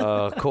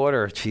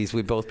 Quarter? Jeez,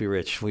 we'd both be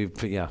rich. We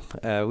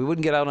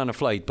wouldn't get out on a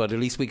flight, but at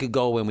least we could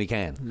go when we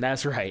can.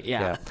 That's right,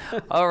 yeah.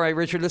 All right,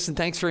 Richard, listen,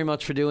 thanks very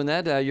much for doing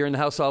that. You're in the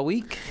house all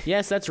week?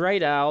 Yes, that's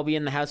right. I'll be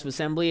in the House of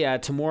Assembly.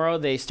 Tomorrow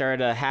they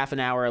start a half an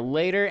hour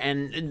later.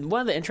 And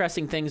one of the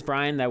interesting things,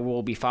 Brian, that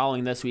we'll be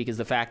following this week is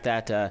the fact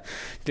that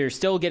they're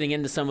still getting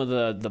into some of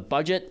the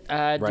budget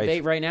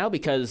debate right now,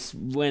 because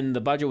when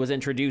the budget was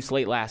introduced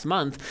late last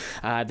month,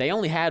 they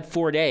only had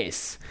 4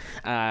 days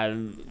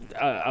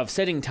of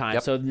sitting time.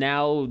 Yep. So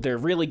now they're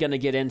really going to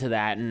get into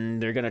that,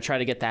 and they're going to try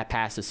to get that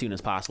passed as soon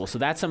as possible. So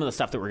that's some of the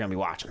stuff that we're going to be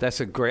watching.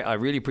 I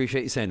really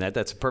appreciate you saying that.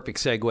 That's a perfect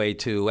segue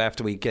to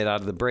after we get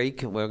out of the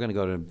break. We're going to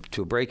go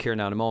to a break here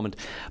now in a moment.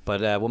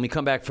 But when we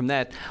come back from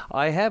that,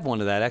 I have one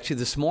of that. Actually,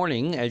 this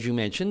morning, as you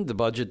mentioned, the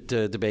budget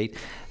debate,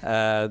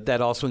 that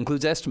also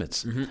includes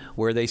estimates,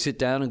 where they sit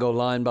down and go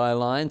line by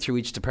line through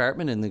each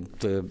department, and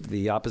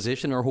the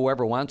opposition or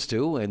whoever wants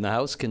to in the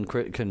House can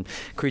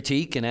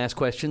critique and ask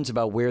questions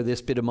about where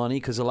this bit of money,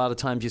 because a lot of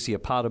times you see a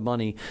pot of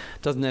money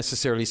doesn't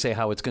necessarily say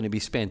how it's going to be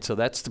spent. So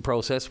that's the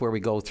process where we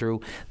go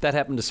through. That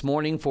happened this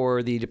morning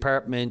for the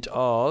Department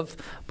of,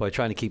 by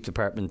trying to keep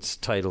departments'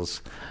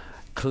 titles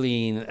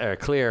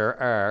clear,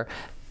 are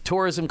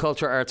Tourism,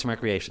 Culture, Arts and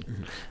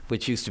Recreation,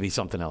 which used to be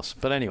something else.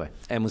 But anyway,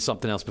 and was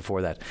something else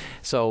before that.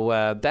 So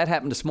that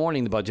happened this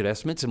morning, the budget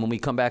estimates. And when we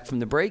come back from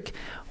the break,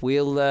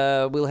 we'll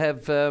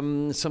have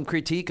some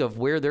critique of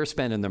where they're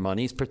spending their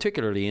monies,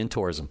 particularly in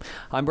tourism.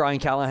 I'm Brian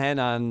Callahan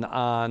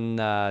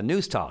on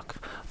News Talk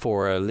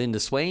for Linda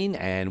Swain,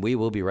 and we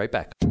will be right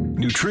back.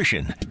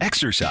 Nutrition,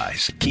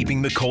 exercise,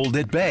 keeping the cold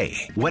at bay.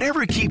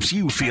 Whatever keeps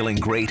you feeling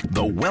great,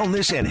 the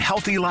Wellness and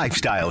Healthy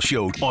Lifestyle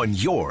Show on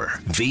your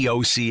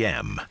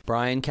VOCM.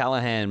 Brian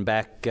Callahan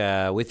back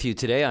with you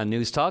today on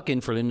News Talk, in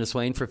for Linda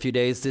Swain for a few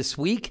days this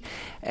week.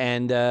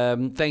 And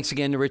thanks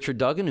again to Richard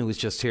Duggan, who was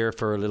just here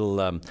for a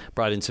little,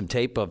 brought in some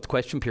tape of the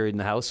question period in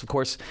the House. Of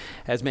course,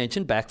 as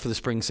mentioned, back for the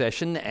spring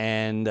session,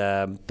 and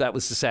that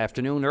was this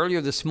afternoon.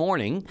 Earlier this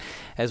morning,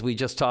 as we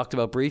just talked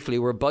about briefly,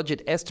 were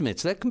budget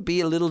estimates. That can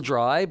be a little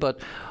dry, but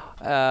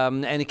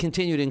and it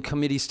continued in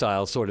committee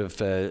style, sort of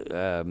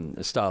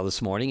style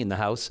this morning in the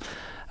House.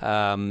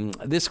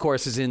 This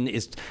course is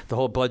the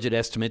whole budget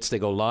estimates. They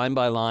go line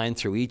by line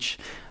through each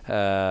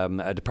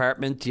a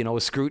department, a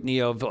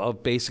scrutiny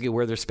of basically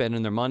where they're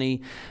spending their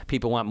money.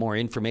 People want more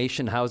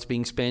information, how it's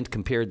being spent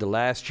compared to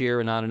last year,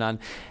 and on and on.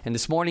 And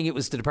this morning it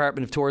was the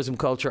Department of Tourism,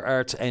 Culture,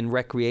 Arts and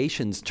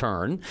Recreation's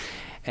turn.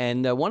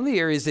 And one of the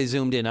areas they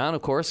zoomed in on,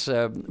 of course,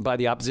 by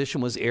the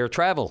opposition was air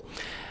travel.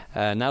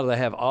 Now that I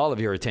have all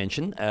of your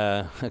attention,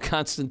 a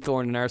constant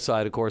thorn in our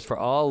side, of course, for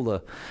all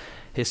the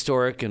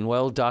historic and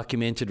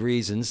well-documented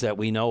reasons that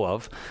we know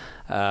of.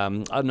 I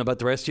don't know about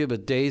the rest of you,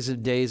 but days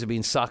and days of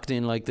being sucked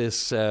in like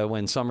this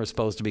when summer's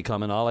supposed to be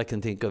coming, all I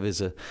can think of is,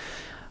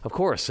 of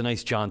course, a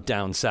nice jaunt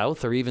down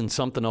south or even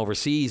something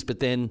overseas. But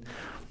then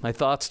my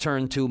thoughts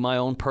turn to my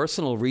own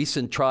personal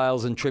recent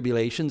trials and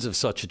tribulations of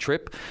such a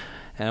trip.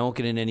 And I won't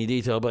get into any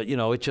detail, but,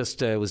 it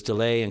just was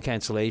delay and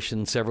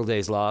cancellation, several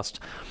days lost.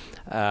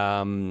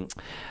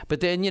 But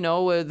then,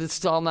 this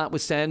is all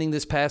notwithstanding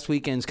this past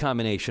weekend's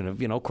combination of,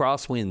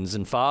 crosswinds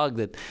and fog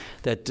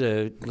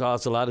that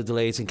caused a lot of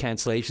delays and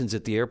cancellations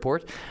at the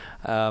airport.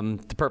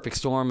 The perfect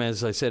storm,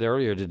 as I said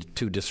earlier,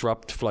 to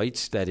disrupt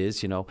flights, that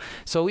is,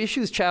 So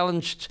issues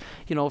challenged,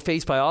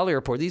 faced by all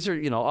airports. These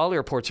are, all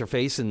airports are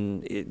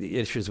facing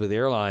issues with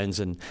airlines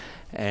and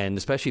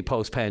especially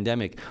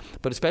post-pandemic,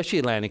 but especially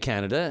Atlantic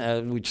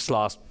Canada. We just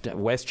lost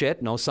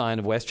WestJet, no sign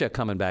of WestJet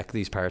coming back to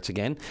these parts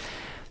again.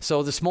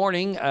 So this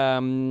morning,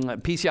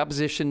 PC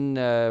opposition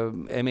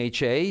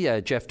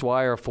MHA, Jeff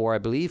Dwyer for, I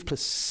believe,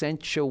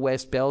 Placentia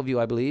West Bellevue,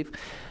 I believe.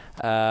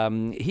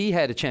 He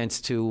had a chance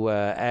to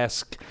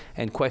ask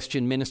and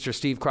question Minister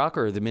Steve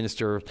Crocker, the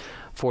Minister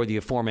for the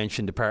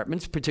aforementioned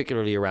departments,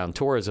 particularly around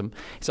tourism.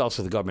 He's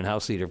also the Government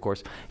House Leader, of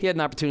course. He had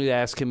an opportunity to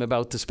ask him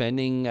about the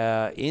spending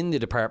in the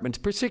departments,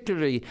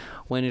 particularly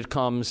when it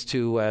comes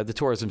to the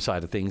tourism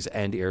side of things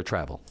and air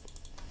travel.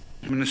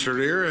 Minister,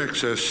 the air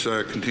access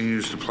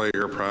continues to plague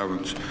our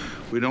province.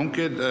 We don't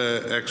get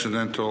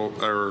accidental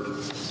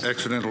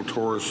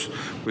tours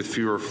with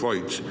fewer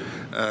flights,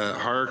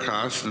 higher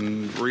costs,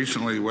 and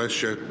recently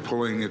WestJet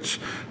pulling its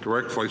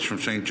direct flights from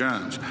St.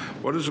 John's.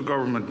 What is the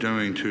government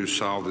doing to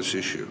solve this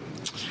issue?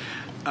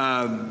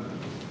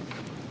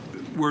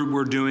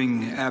 We're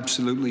doing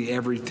absolutely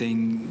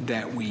everything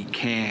that we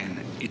can.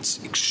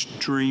 It's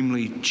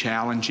extremely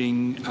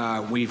challenging.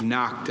 We've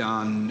knocked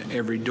on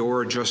every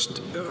door.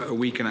 Just a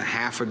week and a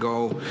half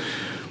ago,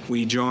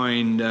 we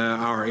joined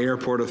our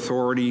airport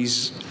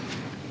authorities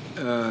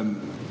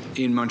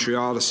in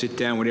Montreal to sit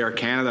down with Air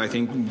Canada. I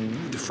think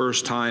the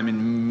first time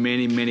in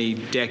many, many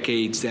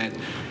decades that,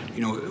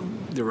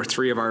 there were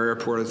 3 of our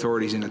airport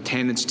authorities in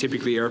attendance.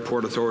 Typically,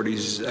 airport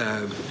authorities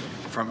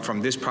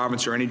from this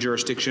province or any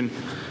jurisdiction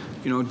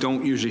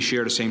don't usually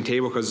share the same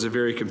table because it's a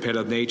very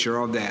competitive nature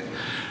of that.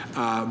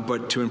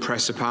 but to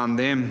impress upon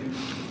them,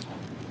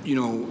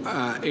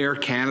 Air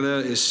Canada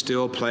is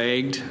still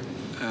plagued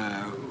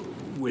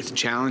with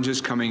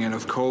challenges coming out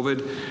of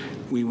COVID.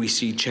 We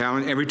see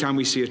challenge every time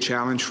we see a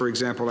challenge. For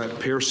example, at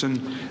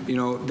Pearson,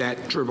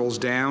 that dribbles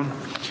down.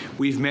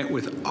 We've met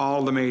with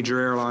all the major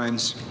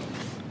airlines.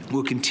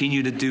 We'll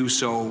continue to do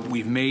so.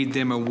 We've made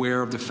them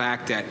aware of the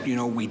fact that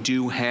we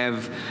do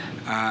have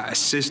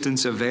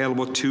assistance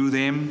available to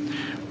them.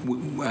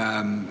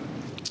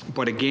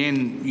 But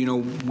again,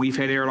 we've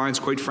had airlines,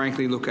 quite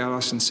frankly, look at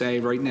us and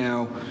say, right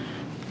now,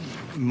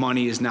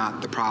 money is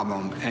not the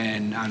problem,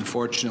 and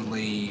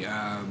unfortunately,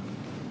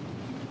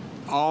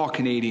 all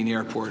Canadian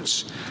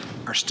airports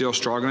are still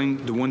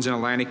struggling. The ones in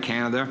Atlantic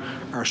Canada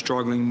are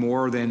struggling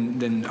more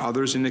than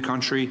others in the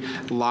country.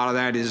 A lot of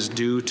that is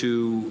due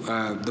to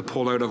the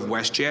pullout of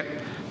WestJet.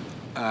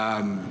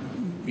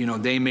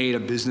 They made a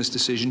business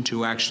decision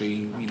to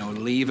actually,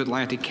 leave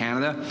Atlantic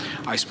Canada.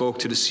 I spoke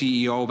to the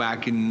CEO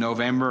back in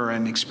November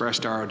and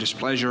expressed our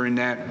displeasure in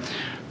that.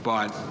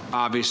 But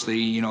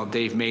obviously,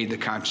 they've made the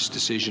conscious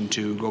decision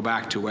to go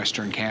back to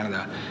Western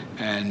Canada.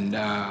 And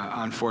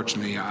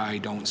unfortunately, I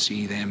don't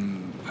see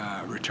them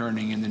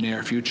returning in the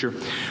near future.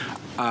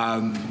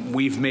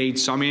 We've made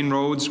some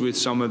inroads with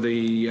some of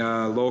the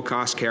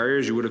low-cost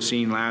carriers. You would have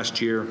seen last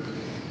year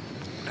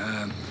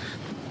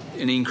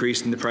an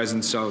increase in the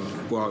presence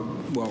of,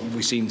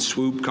 we've seen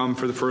Swoop come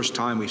for the first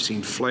time. We've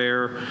seen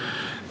Flair,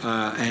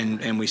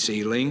 and we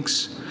see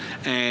Lynx.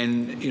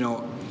 And,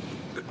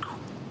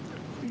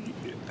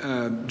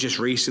 just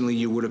recently,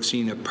 you would have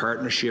seen a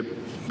partnership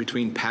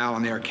between PAL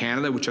and Air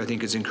Canada, which I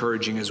think is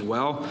encouraging as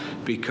well,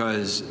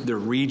 because the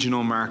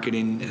regional market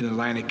in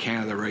Atlantic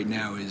Canada right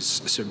now is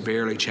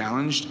severely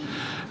challenged.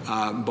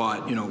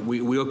 But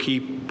we'll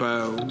keep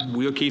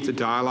the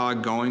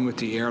dialogue going with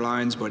the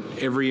airlines. But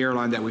every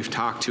airline that we've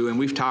talked to, and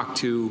we've talked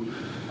to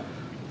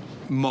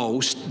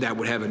most that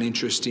would have an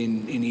interest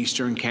in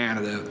Eastern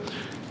Canada,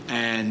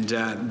 and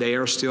they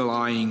are still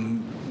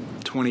eyeing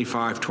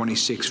 25,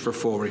 26 for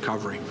full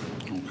recovery.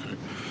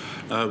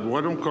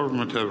 Why don't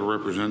government have a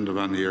representative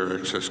on the Air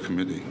Access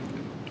Committee?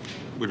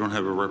 We don't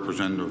have a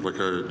representative, like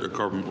a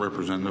government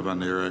representative on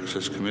the Air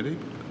Access Committee?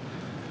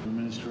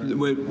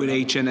 With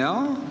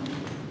HNL?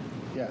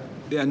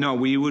 Yeah, no,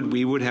 we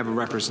would have a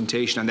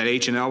representation on that.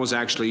 HNL was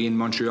actually in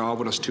Montreal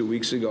with us 2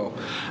 weeks ago.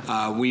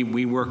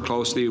 We work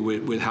closely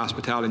with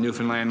Hospitality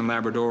Newfoundland and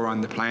Labrador on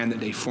the plan that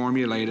they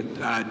formulated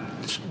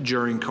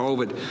during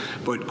COVID.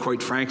 But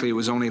quite frankly, it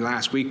was only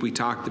last week we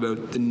talked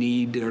about the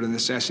need or the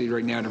necessity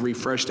right now to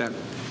refresh that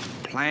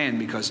plan,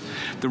 because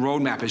the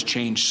roadmap has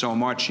changed so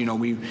much.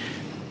 We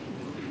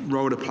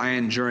wrote a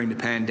plan during the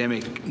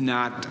pandemic,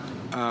 not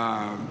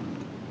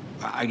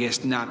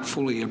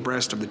fully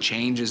abreast of the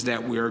changes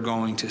that we're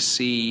going to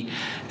see,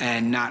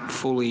 and not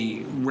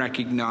fully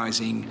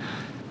recognizing,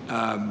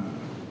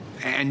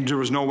 and there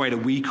was no way that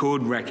we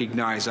could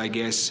recognize, I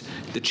guess,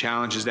 the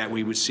challenges that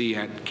we would see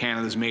at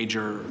Canada's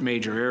major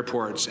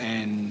airports,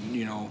 and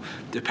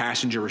the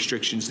passenger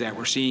restrictions that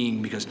we're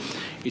seeing, because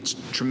it's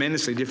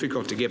tremendously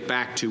difficult to get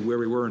back to where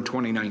we were in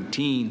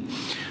 2019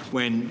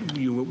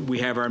 when we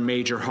have our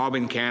major hub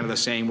in Canada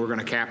saying we're going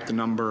to cap the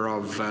number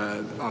of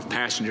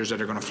passengers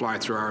that are going to fly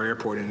through our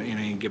airport in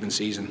any given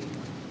season.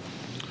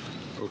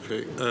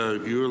 Okay.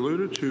 You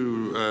alluded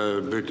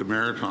to about the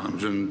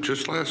Maritimes, and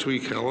just last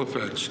week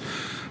Halifax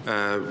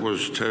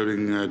was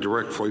touting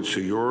direct flights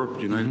to Europe,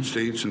 the United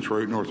States, and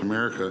throughout North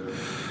America.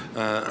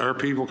 Our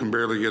people can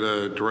barely get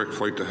a direct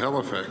flight to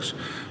Halifax.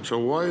 So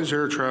why is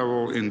air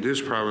travel in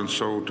this province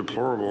so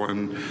deplorable,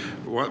 and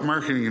what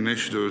marketing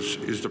initiatives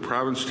is the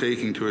province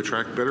taking to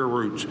attract better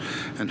routes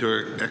and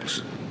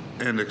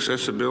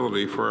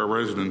accessibility for our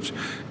residents?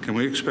 Can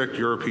we expect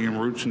European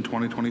routes in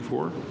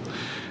 2024?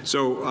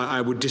 So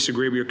I would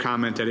disagree with your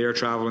comment that air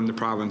travel in the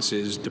province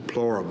is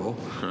deplorable.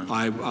 Okay.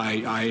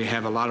 I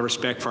have a lot of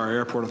respect for our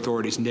airport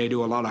authorities, and they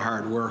do a lot of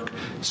hard work.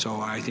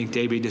 So I think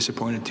they'd be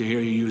disappointed to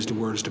hear you use the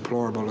words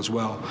deplorable as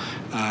well.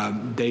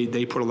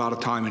 They put a lot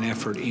of time and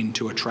effort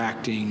into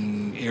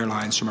attracting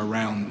airlines from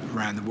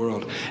around the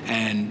world,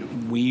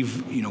 and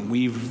we've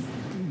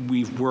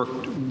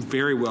worked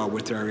very well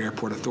with our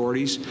airport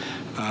authorities.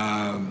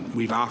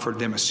 We've offered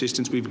them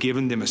assistance. We've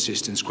given them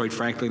assistance. Quite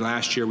frankly,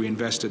 last year we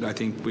invested, I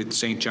think, with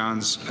St.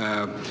 John's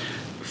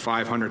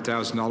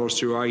 $500,000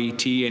 through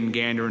IET, and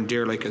Gander and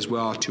Deer Lake as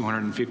well,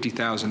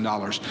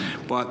 $250,000.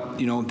 But,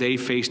 they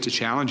face the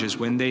challenges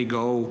when they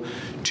go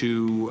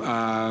to,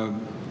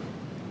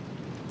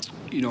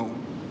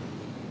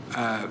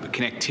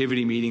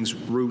 connectivity meetings,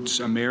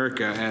 Routes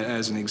America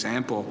as an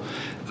example.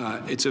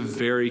 It's a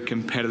very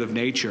competitive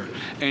nature,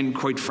 and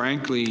quite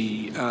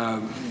frankly,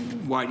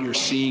 what you're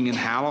seeing in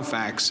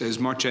Halifax, as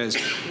much as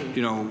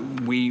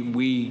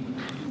we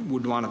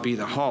would want to be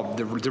the hub,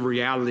 the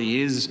reality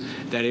is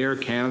that Air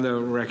Canada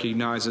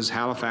recognizes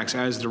Halifax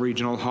as the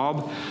regional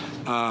hub.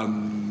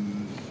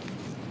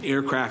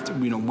 Aircraft,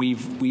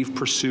 we've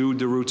pursued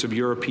the routes of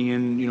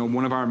European,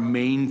 one of our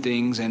main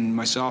things, and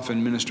myself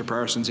and Minister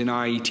Parsons in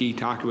IET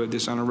talk about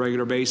this on a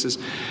regular basis,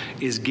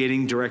 is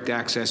getting direct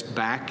access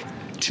back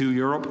to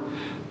Europe.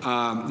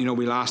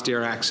 We lost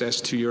air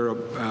access to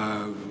Europe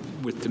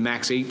with the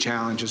MAX 8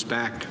 challenges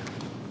back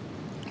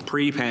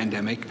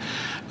pre-pandemic.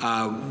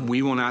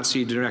 We will not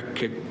see direct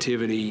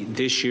connectivity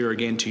this year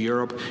again to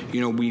Europe.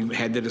 We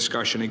had the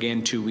discussion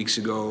again 2 weeks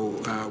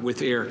ago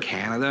with Air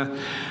Canada.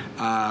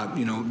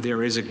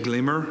 There is a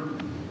glimmer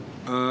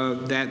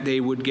that they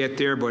would get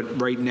there,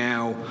 but right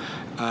now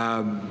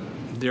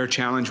their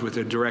challenge with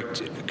a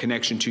direct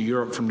connection to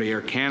Europe from the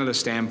Air Canada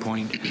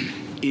standpoint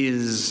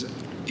is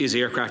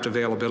aircraft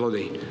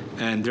availability,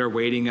 and they're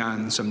waiting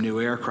on some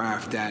new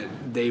aircraft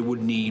that they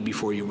would need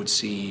before you would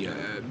see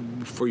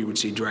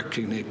direct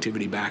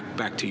connectivity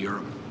back to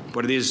Europe.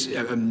 But it is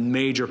a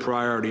major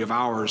priority of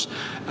ours,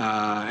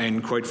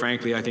 and quite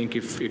frankly, I think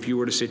if you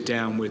were to sit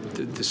down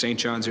with the St.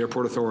 John's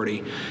Airport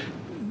Authority,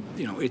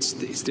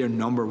 it's their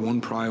number one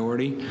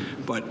priority.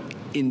 But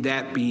in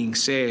that being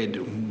said,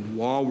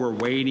 while we're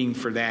waiting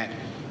for that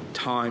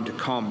time to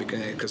come,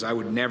 because I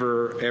would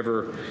never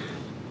ever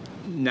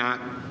not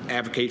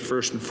advocate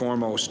first and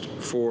foremost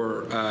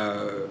for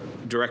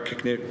direct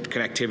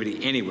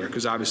connectivity anywhere,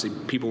 because obviously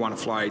people want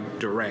to fly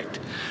direct.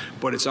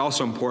 But it's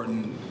also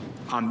important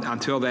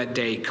until that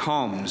day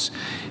comes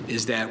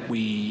is that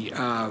we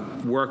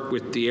work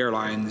with the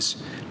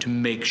airlines to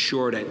make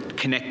sure that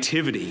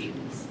connectivity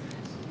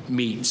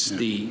meets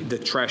the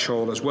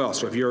threshold as well.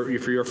 So if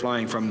you're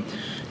flying from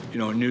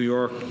New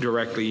York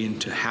directly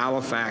into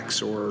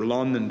Halifax or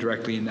London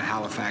directly into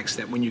Halifax,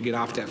 that when you get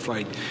off that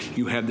flight,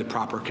 you have the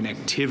proper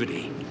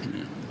connectivity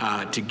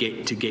to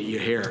get you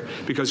here.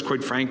 Because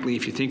quite frankly,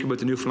 if you think about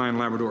the Newfoundland and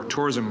Labrador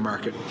tourism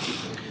market,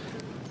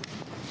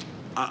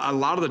 a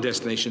lot of the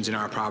destinations in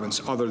our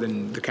province, other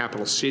than the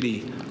capital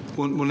city,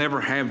 will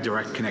never have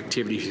direct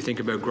connectivity. If you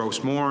think about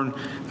Gross Mourne,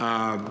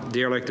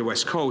 they're like the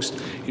West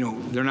Coast,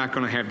 they're not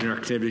going to have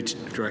direct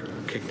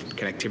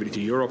connectivity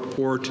to Europe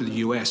or to the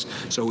U.S.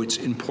 So it's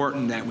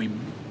important that we,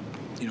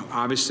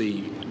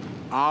 obviously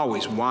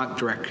always want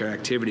direct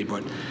connectivity,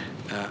 but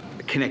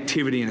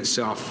connectivity in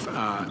itself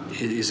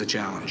is a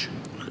challenge.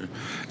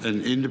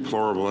 And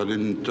indeplorable, I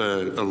didn't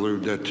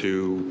allude that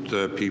to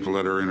the people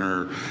that are in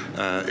our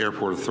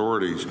airport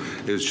authorities.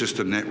 It's just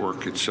the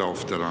network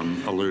itself that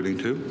I'm alluding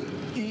to.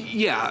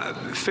 Yeah,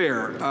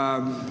 fair.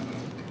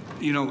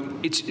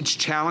 It's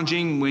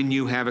challenging when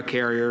you have a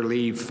carrier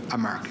leave a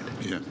market.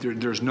 Yeah.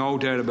 There's no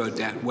doubt about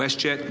that.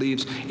 WestJet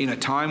leaves in a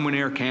time when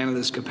Air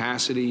Canada's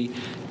capacity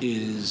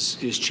is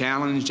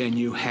challenged, and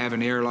you have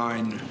an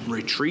airline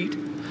retreat.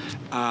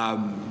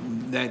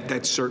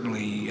 That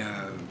certainly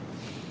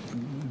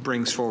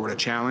brings forward a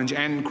challenge,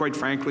 and quite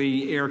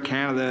frankly, Air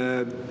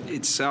Canada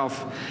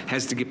itself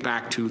has to get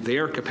back to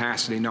their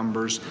capacity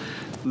numbers,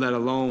 let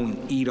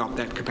alone eat up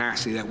that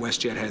capacity that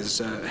WestJet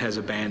has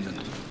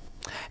abandoned.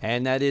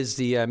 And that is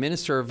the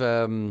Minister of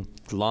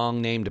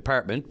long-named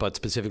department, but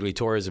specifically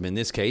tourism in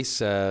this case,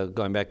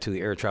 going back to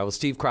the air travel,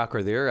 Steve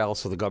Crocker there,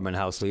 also the government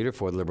House leader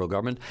for the Liberal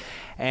government.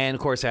 And,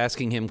 of course,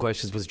 asking him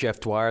questions was Jeff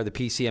Dwyer, the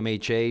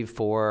PCMHA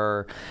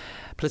for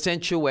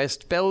Placentia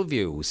West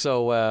Bellevue.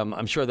 So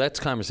I'm sure that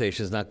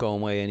conversation is not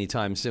going away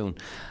anytime soon.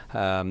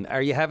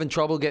 Are you having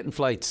trouble getting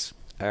flights?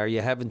 Are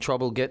you having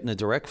trouble getting a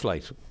direct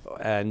flight?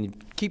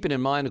 And keeping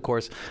in mind, of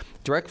course,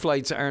 direct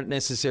flights aren't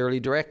necessarily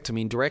direct. I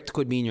mean, direct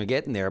could mean you're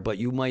getting there, but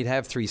you might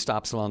have 3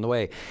 stops along the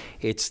way.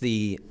 It's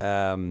the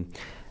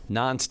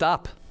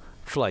non-stop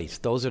flight.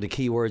 Those are the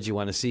key words you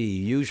want to see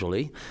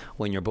usually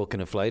when you're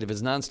booking a flight. If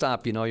it's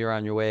non-stop, you're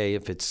on your way.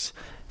 If it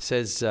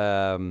says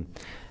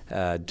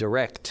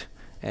direct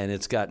and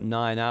it's got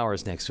 9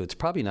 hours next to it, it's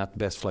probably not the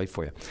best flight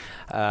for you.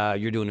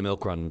 You're doing a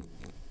milk run,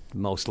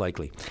 most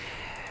likely.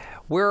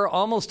 We're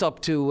almost up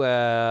to,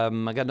 I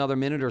got another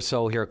minute or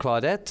so here.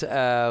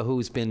 Claudette,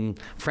 who's been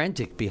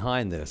frantic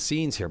behind the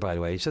scenes here, by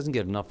the way. She doesn't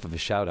get enough of a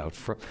shout-out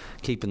for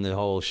keeping the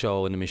whole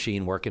show and the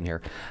machine working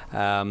here.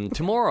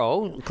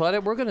 Tomorrow,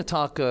 Claudette, we're going to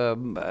talk,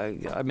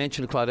 I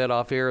mentioned to Claudette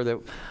off air that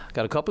I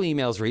got a couple of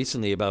emails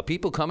recently about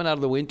people coming out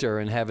of the winter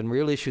and having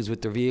real issues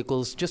with their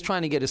vehicles, just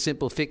trying to get a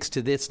simple fix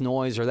to this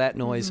noise or that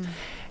noise,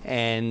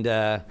 and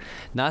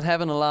not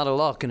having a lot of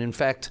luck, and in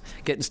fact,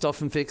 getting stuff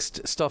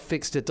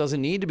fixed that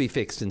doesn't need to be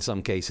fixed in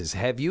some cases.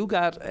 Have you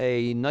got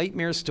a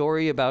nightmare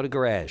story about a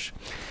garage?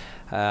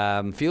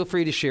 Feel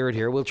free to share it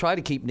here. We'll try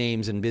to keep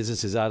names and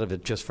businesses out of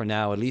it just for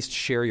now. At least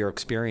share your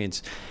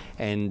experience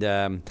and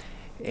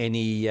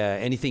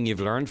anything you've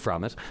learned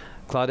from it.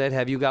 Claudette,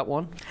 have you got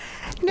one?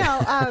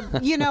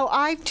 No,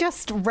 I've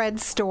just read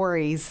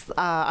stories.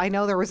 I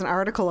know there was an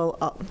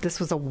article, this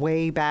was a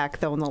way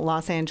back, though, in the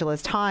Los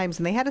Angeles Times,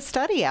 and they had a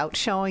study out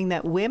showing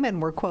that women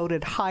were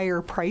quoted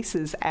higher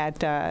prices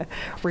at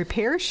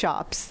repair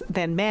shops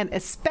than men,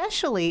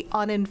 especially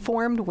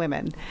uninformed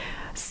women.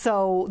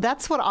 So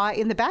that's what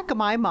in the back of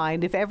my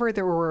mind, if ever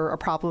there were a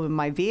problem in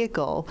my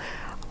vehicle,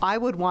 I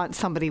would want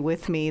somebody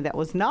with me that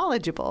was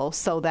knowledgeable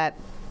so that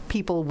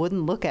people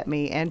wouldn't look at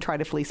me and try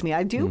to fleece me.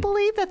 I do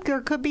believe that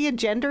there could be a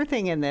gender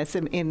thing in this,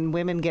 in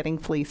women getting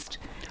fleeced.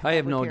 I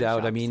have no doubt.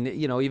 Shops. I mean,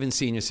 even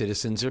senior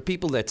citizens or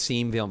people that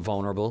seem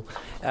vulnerable.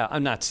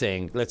 I'm not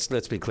saying, let's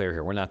be clear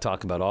here. We're not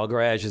talking about all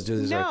garages do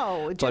this.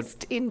 No,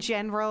 just in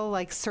general,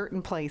 like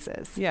certain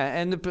places. Yeah,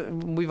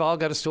 and we've all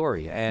got a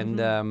story. And,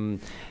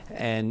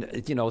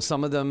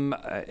 some of them,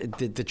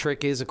 the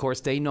trick is, of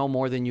course, they know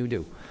more than you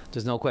do.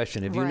 There's no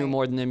question. If you knew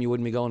more than them, you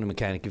wouldn't be going to a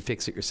mechanic. You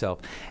fix it yourself.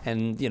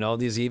 And,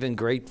 there's even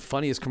great,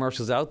 funniest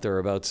commercials out there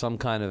about some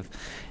kind of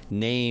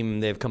name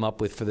they've come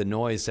up with for the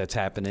noise that's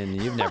happening,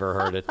 and you've never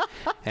heard it.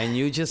 And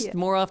you just,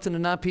 more often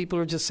than not, people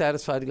are just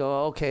satisfied to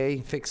go, okay,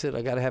 fix it.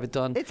 I got to have it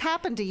done. It's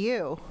happened to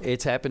you.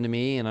 It's happened to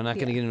me, and I'm not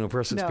going to get into a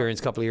personal experience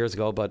a couple of years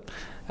ago, but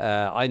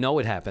I know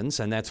it happens,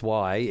 and that's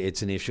why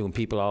it's an issue. And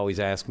people always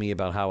ask me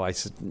about how I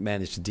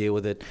managed to deal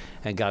with it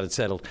and got it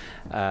settled.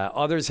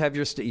 Others have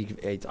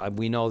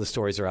we know the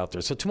stories are out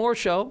there. So tomorrow's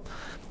show,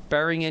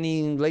 barring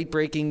any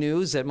late-breaking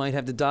news that might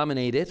have to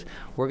dominate it,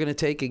 we're going to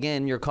take,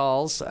 again, your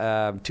calls,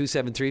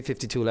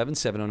 273-5211,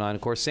 709,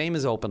 of course, same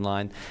as open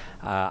line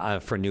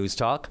for News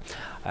Talk.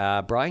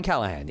 Brian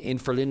Callahan in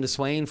for Linda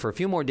Swain for a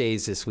few more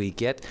days this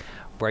week yet.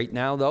 Right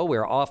now, though,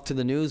 we're off to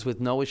the news with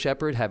Noah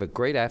Shepherd. Have a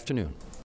great afternoon.